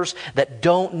family members that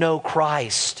don't know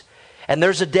Christ. And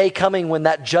there's a day coming when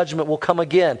that judgment will come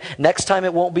again. Next time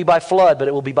it won't be by flood, but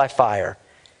it will be by fire.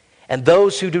 And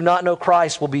those who do not know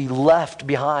Christ will be left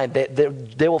behind.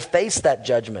 They will face that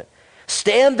judgment.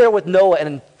 Stand there with Noah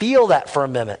and feel that for a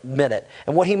minute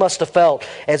and what he must have felt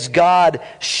as God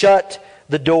shut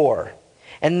the door.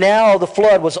 And now the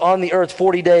flood was on the earth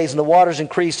 40 days, and the waters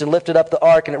increased and lifted up the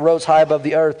ark, and it rose high above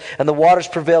the earth. And the waters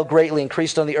prevailed greatly,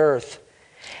 increased on the earth.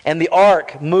 And the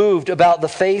ark moved about the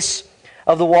face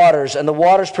of the waters, and the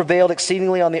waters prevailed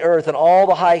exceedingly on the earth, and all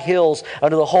the high hills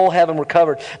under the whole heaven were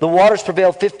covered. The waters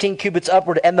prevailed 15 cubits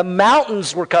upward, and the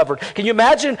mountains were covered. Can you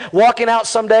imagine walking out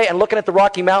someday and looking at the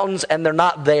Rocky Mountains, and they're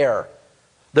not there?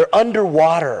 They're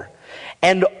underwater.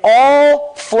 And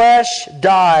all flesh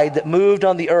died that moved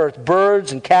on the earth,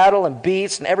 birds and cattle and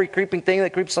beasts and every creeping thing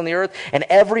that creeps on the earth, and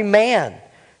every man,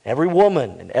 every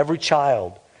woman, and every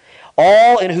child.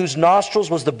 All in whose nostrils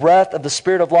was the breath of the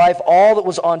Spirit of life, all that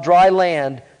was on dry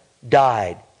land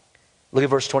died. Look at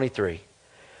verse 23.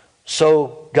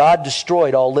 So God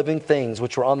destroyed all living things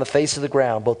which were on the face of the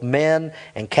ground, both men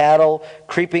and cattle,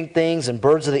 creeping things and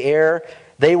birds of the air.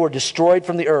 They were destroyed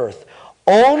from the earth.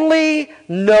 Only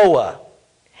Noah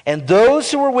and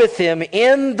those who were with him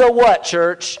in the what,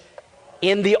 church?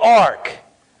 In the ark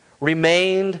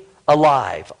remained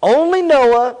alive. Only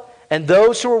Noah and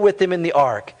those who were with him in the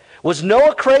ark. Was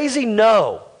Noah crazy?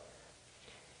 No.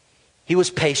 He was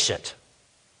patient.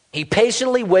 He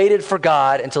patiently waited for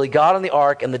God until he got on the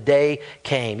ark and the day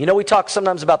came. You know, we talk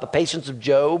sometimes about the patience of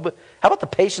Job. How about the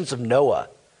patience of Noah?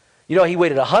 You know, he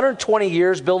waited 120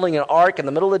 years building an ark in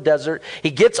the middle of the desert. He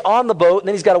gets on the boat, and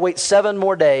then he's got to wait 7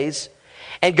 more days.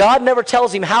 And God never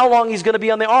tells him how long he's going to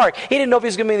be on the ark. He didn't know if he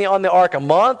was going to be on the ark a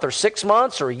month or 6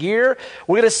 months or a year.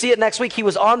 We're going to see it next week. He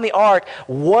was on the ark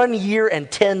 1 year and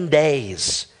 10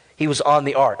 days. He was on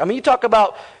the ark. I mean, you talk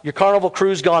about your Carnival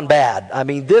cruise gone bad. I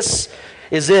mean, this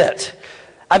is it.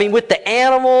 I mean, with the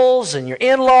animals and your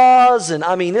in-laws, and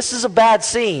I mean, this is a bad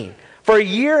scene. For a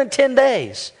year and 10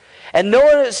 days. And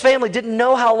Noah and his family didn't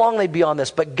know how long they'd be on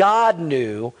this, but God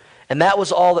knew, and that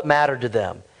was all that mattered to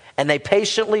them. And they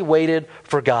patiently waited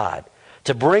for God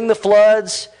to bring the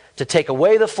floods, to take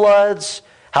away the floods,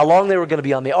 how long they were going to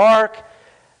be on the ark.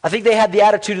 I think they had the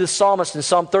attitude of the psalmist in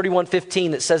Psalm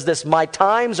 31:15 that says this, "My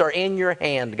times are in your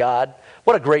hand, God."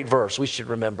 What a great verse we should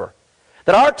remember.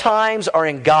 That our times are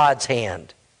in God's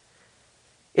hand.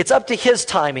 It's up to His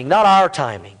timing, not our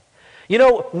timing. You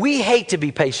know, we hate to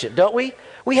be patient, don't we?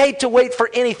 We hate to wait for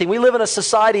anything. We live in a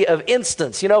society of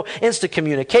instants, you know, instant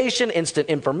communication, instant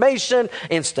information,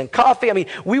 instant coffee. I mean,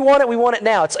 we want it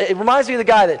now. It reminds me of the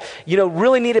guy that, you know,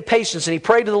 really needed patience, and he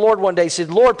prayed to the Lord one day. He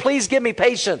said, "Lord, please give me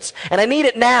patience, and I need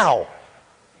it now."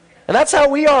 And that's how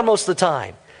we are most of the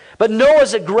time. But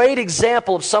Noah's a great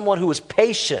example of someone who was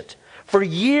patient for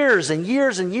years and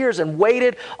years and years and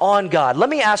waited on God. Let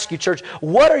me ask you, church,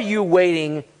 what are you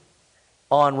waiting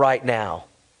on right now?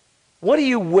 What are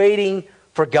you waiting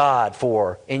for God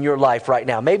for in your life right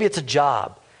now? Maybe it's a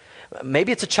job.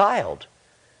 Maybe it's a child.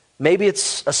 Maybe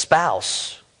it's a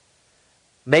spouse.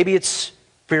 Maybe it's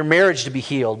for your marriage to be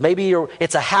healed. Maybe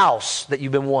it's a house that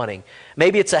you've been wanting.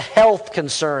 Maybe it's a health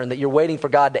concern that you're waiting for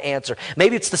God to answer.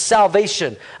 Maybe it's the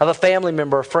salvation of a family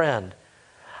member or friend.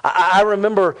 I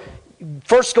remember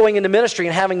first going into ministry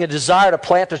and having a desire to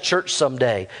plant a church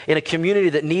someday in a community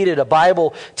that needed a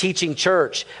Bible teaching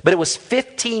church. But it was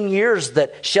 15 years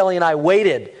that Shelley and I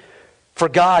waited for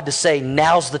God to say,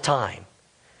 now's the time.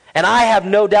 And I have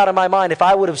no doubt in my mind, if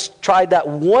I would have tried that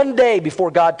one day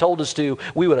before God told us to,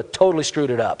 we would have totally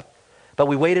screwed it up. But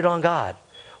we waited on God.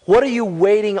 What are you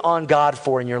waiting on God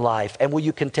for in your life? And will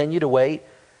you continue to wait?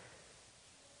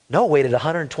 Noah waited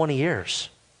 120 years.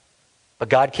 But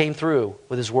God came through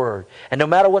with His Word. And no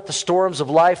matter what the storms of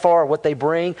life are, what they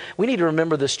bring, we need to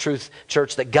remember this truth,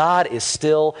 church, that God is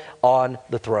still on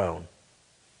the throne.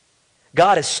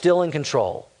 God is still in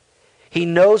control. He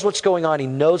knows what's going on. He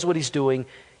knows what He's doing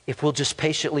if we'll just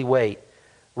patiently wait.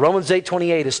 Romans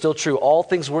 8:28 is still true. All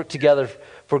things work together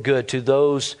for good to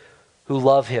those who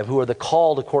love Him, who are the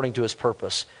called according to His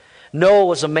purpose. Noah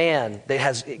was a man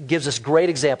that gives us great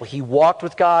example. He walked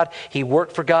with God, he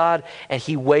worked for God, and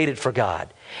he waited for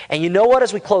God. And you know what,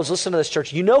 as we close, listen to this,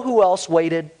 church. You know who else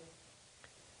waited?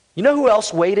 You know who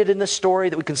else waited in this story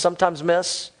that we can sometimes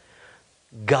miss?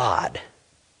 God.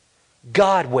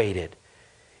 God waited.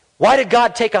 Why did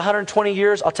God take 120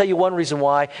 years? I'll tell you one reason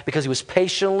why. Because He was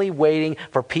patiently waiting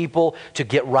for people to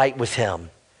get right with Him,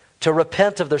 to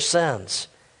repent of their sins.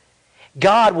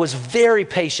 God was very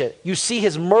patient. You see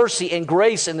His mercy and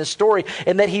grace in this story,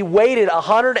 and that He waited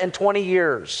 120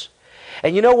 years.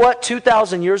 And you know what?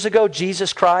 2,000 years ago,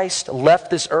 Jesus Christ left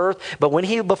this earth, but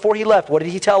before He left, what did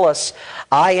He tell us?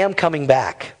 I am coming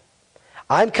back.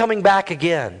 I'm coming back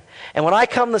again. And when I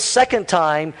come the second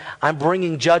time, I'm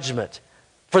bringing judgment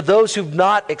for those who've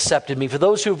not accepted me, for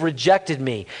those who've rejected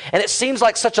me. And it seems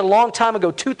like such a long time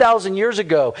ago, 2,000 years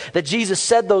ago, that Jesus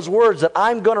said those words, that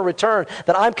I'm going to return,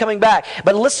 that I'm coming back.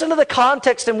 But listen to the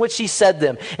context in which He said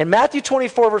them. In Matthew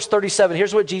 24, verse 37,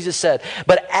 here's what Jesus said.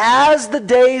 But as the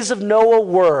days of Noah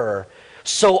were,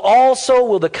 so also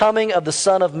will the coming of the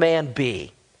Son of Man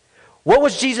be. What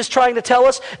was Jesus trying to tell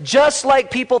us? Just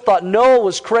like people thought Noah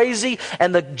was crazy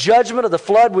and the judgment of the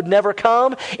flood would never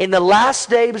come, in the last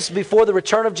days before the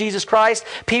return of Jesus Christ,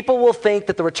 people will think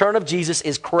that the return of Jesus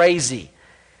is crazy.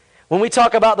 When we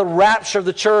talk about the rapture of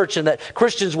the church and that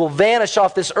Christians will vanish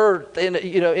off this earth in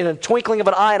a twinkling of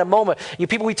an eye in a moment,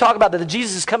 we talk about that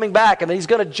Jesus is coming back and that He's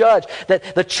going to judge,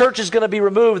 that the church is going to be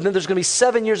removed, and then there's going to be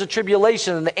 7 years of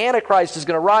tribulation, and the Antichrist is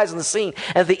going to rise on the scene.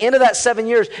 And at the end of that 7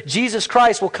 years, Jesus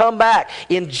Christ will come back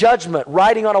in judgment,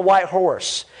 riding on a white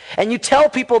horse. And you tell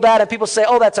people that, and people say,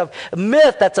 oh, that's a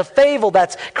myth, that's a fable,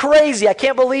 that's crazy, I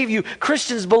can't believe you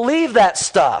Christians believe that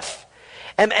stuff.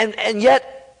 And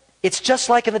yet, it's just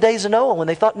like in the days of Noah when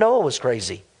they thought Noah was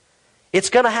crazy. It's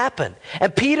going to happen.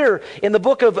 And Peter, in the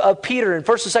book of Peter, in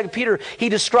 1st and 2nd Peter, he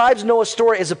describes Noah's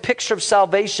story as a picture of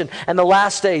salvation and the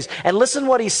last days. And listen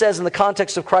what he says in the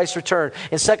context of Christ's return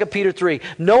in 2 Peter 3.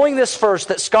 Knowing this first,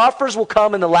 that scoffers will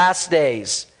come in the last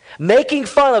days, making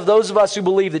fun of those of us who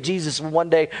believe that Jesus will one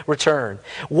day return,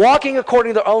 walking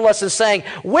according to their own lessons, saying,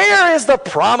 where is the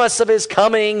promise of his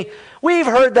coming? We've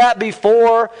heard that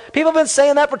before. People have been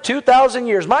saying that for 2,000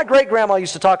 years. My great-grandma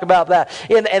used to talk about that.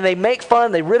 And they make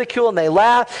fun, they ridicule, and they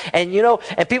laugh. And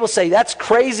and people say, that's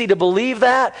crazy to believe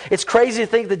that. It's crazy to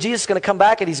think that Jesus is going to come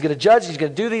back and he's going to judge, he's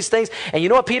going to do these things. And you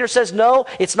know what Peter says? No,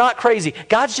 it's not crazy.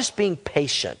 God's just being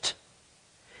patient.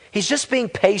 He's just being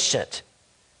patient.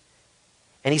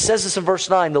 And he says this in verse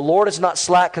 9, the Lord is not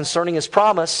slack concerning his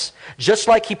promise. Just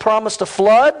like he promised a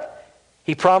flood,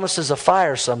 he promises a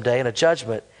fire someday and a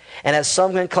judgment. And as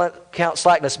some can count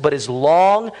slackness, but is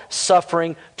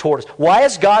long-suffering toward us. Why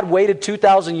has God waited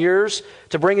 2,000 years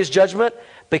to bring his judgment?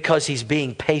 Because he's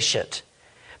being patient.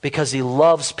 Because he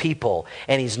loves people.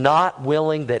 And he's not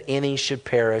willing that any should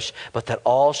perish, but that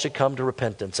all should come to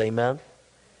repentance. Amen?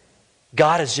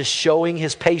 God is just showing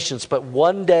his patience. But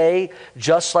one day,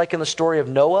 just like in the story of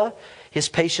Noah, his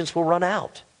patience will run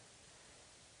out.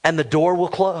 And the door will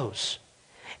close.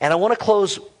 And I want to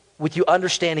close with you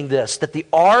understanding this, that the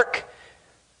ark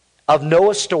of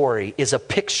Noah's story is a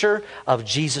picture of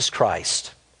Jesus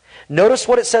Christ. Notice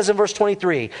what it says in verse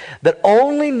 23, that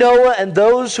only Noah and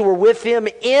those who were with him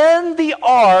in the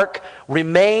ark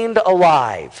remained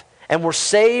alive and were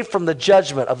saved from the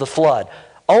judgment of the flood.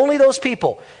 Only those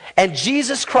people. And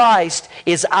Jesus Christ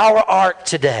is our ark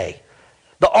today.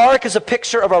 The ark is a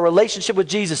picture of our relationship with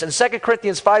Jesus. And 2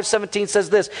 Corinthians 5:17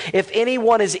 says this, if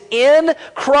anyone is in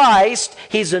Christ,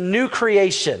 he's a new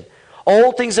creation.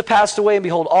 Old things have passed away, and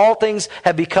behold, all things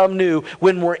have become new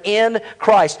when we're in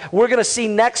Christ. We're going to see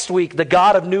next week the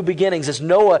God of new beginnings as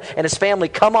Noah and his family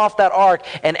come off that ark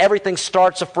and everything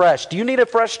starts afresh. Do you need a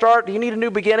fresh start? Do you need a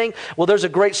new beginning? Well, there's a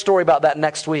great story about that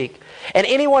next week. And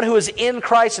anyone who is in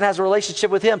Christ and has a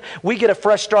relationship with him, we get a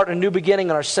fresh start and a new beginning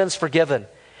and our sins forgiven.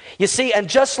 You see, and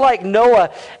just like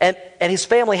Noah and his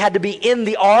family had to be in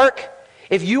the ark,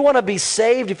 if you want to be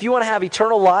saved, if you want to have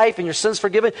eternal life and your sins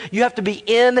forgiven, you have to be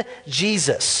in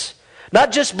Jesus.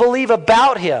 Not just believe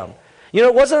about him.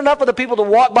 It wasn't enough for the people to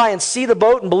walk by and see the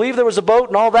boat and believe there was a boat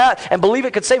and all that and believe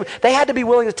it could save them. They had to be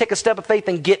willing to take a step of faith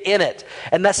and get in it.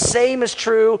 And the same is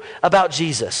true about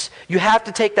Jesus. You have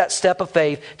to take that step of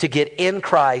faith to get in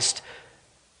Christ,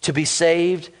 to be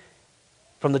saved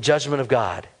from the judgment of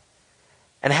God.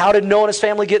 And how did Noah and his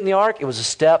family get in the ark? It was a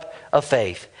step of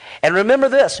faith. And remember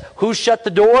this, who shut the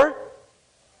door?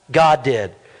 God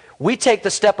did. We take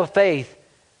the step of faith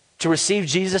to receive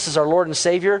Jesus as our Lord and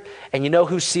Savior. And you know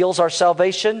who seals our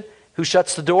salvation? Who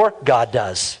shuts the door? God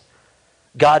does.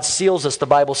 God seals us, the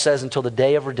Bible says, until the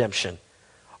day of redemption.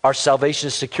 Our salvation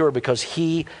is secure because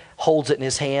he holds it in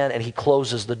his hand and he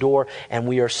closes the door and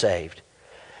we are saved.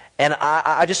 And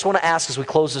I just want to ask as we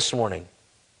close this morning,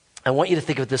 I want you to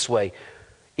think of it this way.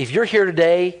 If you're here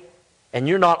today and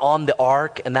you're not on the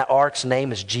ark and that ark's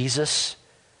name is Jesus,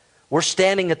 we're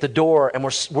standing at the door and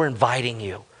we're inviting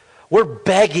you. We're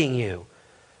begging you,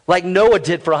 like Noah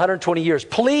did for 120 years.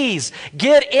 Please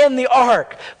get in the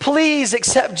ark. Please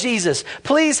accept Jesus.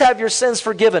 Please have your sins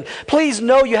forgiven. Please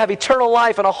know you have eternal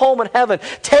life and a home in heaven.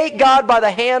 Take God by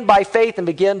the hand by faith and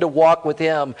begin to walk with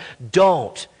him.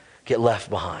 Don't get left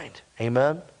behind.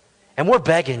 Amen? And we're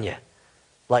begging you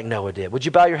like Noah did. Would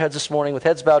you bow your heads this morning with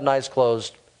heads bowed and eyes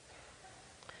closed?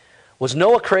 Was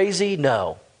Noah crazy?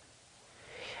 No.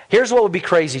 Here's what would be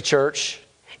crazy, church.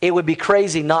 It would be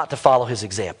crazy not to follow his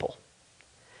example.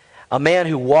 A man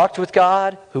who walked with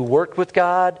God, who worked with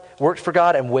God, worked for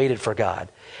God, and waited for God.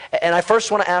 And I first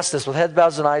want to ask this with heads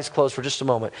bowed and eyes closed for just a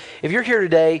moment. If you're here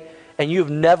today and you've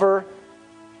never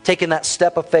taken that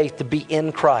step of faith to be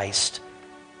in Christ,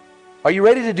 are you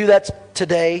ready to do that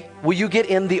today? Will you get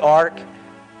in the ark?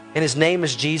 And his name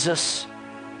is Jesus.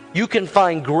 You can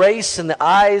find grace in the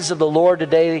eyes of the Lord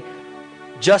today,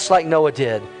 just like Noah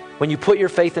did, when you put your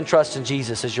faith and trust in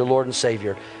Jesus as your Lord and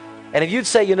Savior. And if you'd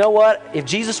say, you know what, if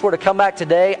Jesus were to come back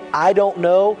today, I don't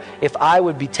know if I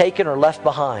would be taken or left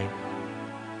behind.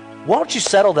 Why don't you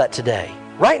settle that today,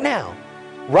 right now,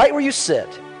 right where you sit?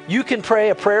 You can pray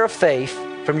a prayer of faith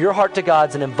from your heart to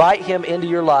God's and invite him into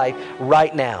your life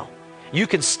right now. You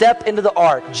can step into the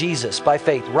ark, Jesus, by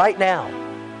faith right now.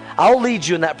 I'll lead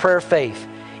you in that prayer of faith.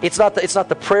 It's not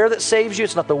the prayer that saves you.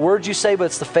 It's not the words you say, but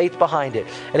it's the faith behind it.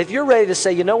 And if you're ready to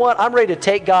say, you know what, I'm ready to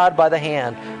take God by the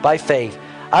hand, by faith.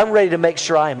 I'm ready to make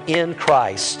sure I am in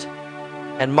Christ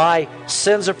and my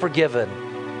sins are forgiven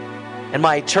and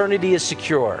my eternity is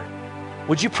secure.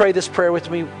 Would you pray this prayer with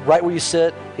me right where you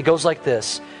sit? It goes like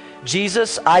this.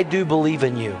 Jesus, I do believe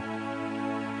in you.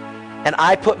 And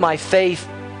I put my faith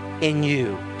in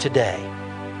you today.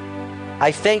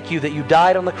 I thank you that you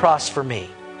died on the cross for me,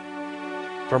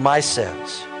 for my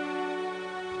sins.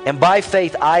 And by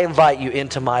faith, I invite you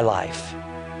into my life.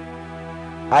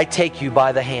 I take you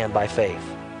by the hand by faith.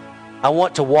 I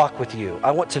want to walk with you. I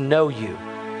want to know you.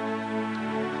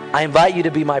 I invite you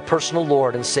to be my personal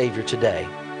Lord and Savior today.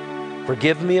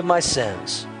 Forgive me of my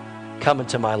sins. Come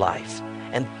into my life.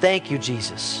 And thank you,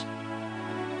 Jesus,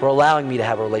 for allowing me to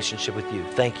have a relationship with you.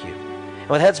 Thank you. And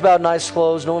with heads bowed and eyes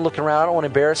closed, no one looking around, I don't want to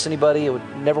embarrass anybody. I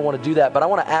would never want to do that. But I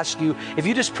want to ask you, if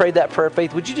you just prayed that prayer of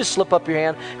faith, would you just slip up your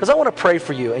hand? Because I want to pray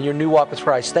for you in your new walk with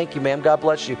Christ. Thank you, ma'am. God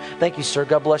bless you. Thank you, sir.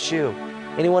 God bless you.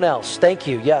 Anyone else? Thank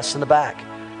you. Yes, in the back.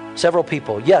 Several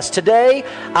people. Yes, today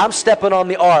I'm stepping on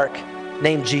the ark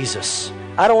named Jesus.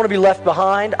 I don't want to be left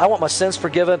behind. I want my sins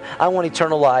forgiven. I want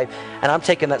eternal life. And I'm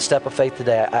taking that step of faith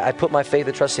today. I put my faith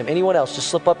and trust in Him. Anyone else? Just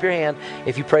slip up your hand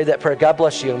if you prayed that prayer. God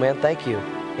bless you, young man. Thank you.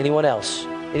 Anyone else?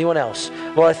 Anyone else?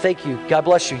 Lord, I thank you. God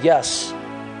bless you. Yes.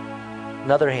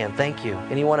 Another hand. Thank you.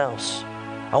 Anyone else?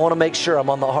 I want to make sure I'm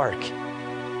on the ark.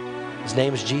 His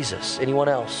name is Jesus. Anyone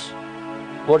else?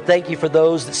 Lord, thank you for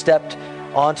those that stepped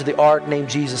onto the ark named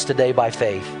Jesus today by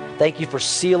faith. Thank you for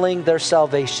sealing their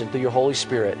salvation through your Holy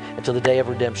Spirit until the day of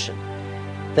redemption.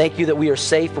 Thank you that we are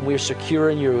safe and we are secure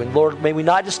in you. And Lord, may we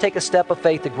not just take a step of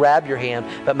faith to grab your hand,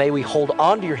 but may we hold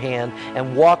on to your hand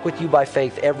and walk with you by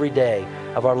faith every day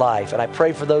of our life. And I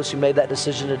pray for those who made that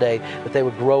decision today that they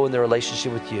would grow in their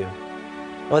relationship with you.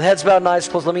 And with heads bowed and eyes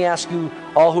closed, let me ask you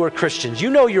all who are Christians,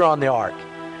 you know you're on the ark.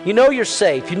 You know you're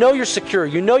safe. You know you're secure.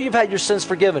 You know you've had your sins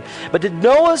forgiven. But did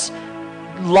Noah's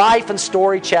life and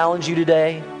story challenge you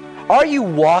today? Are you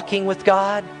walking with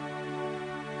God?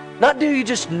 Not do you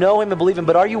just know Him and believe Him,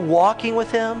 but are you walking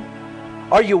with Him?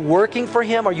 Are you working for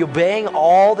Him? Are you obeying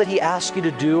all that He asks you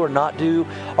to do or not do?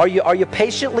 Are you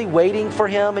patiently waiting for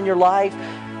Him in your life?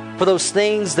 For those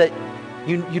things that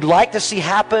you'd like to see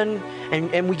happen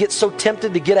and we get so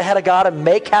tempted to get ahead of God and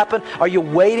make happen? Are you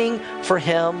waiting for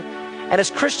Him? And as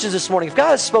Christians this morning, if God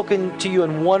has spoken to you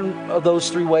in one of those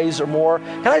three ways or more,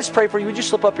 can I just pray for you? Would you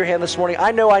slip up your hand this morning?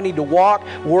 I know I need to walk,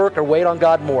 work, or wait on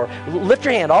God more. Lift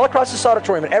your hand all across this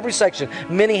auditorium in every section.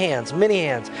 Many hands, many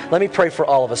hands. Let me pray for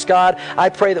all of us. God, I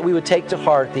pray that we would take to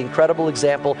heart the incredible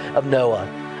example of Noah,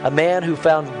 a man who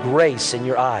found grace in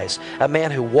your eyes, a man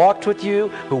who walked with you,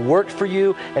 who worked for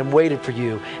you, and waited for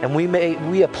you. And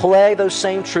we apply those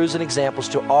same truths and examples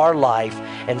to our life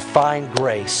and find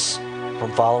grace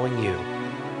from following you.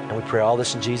 And we pray all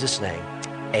this in Jesus' name.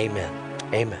 Amen.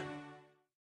 Amen.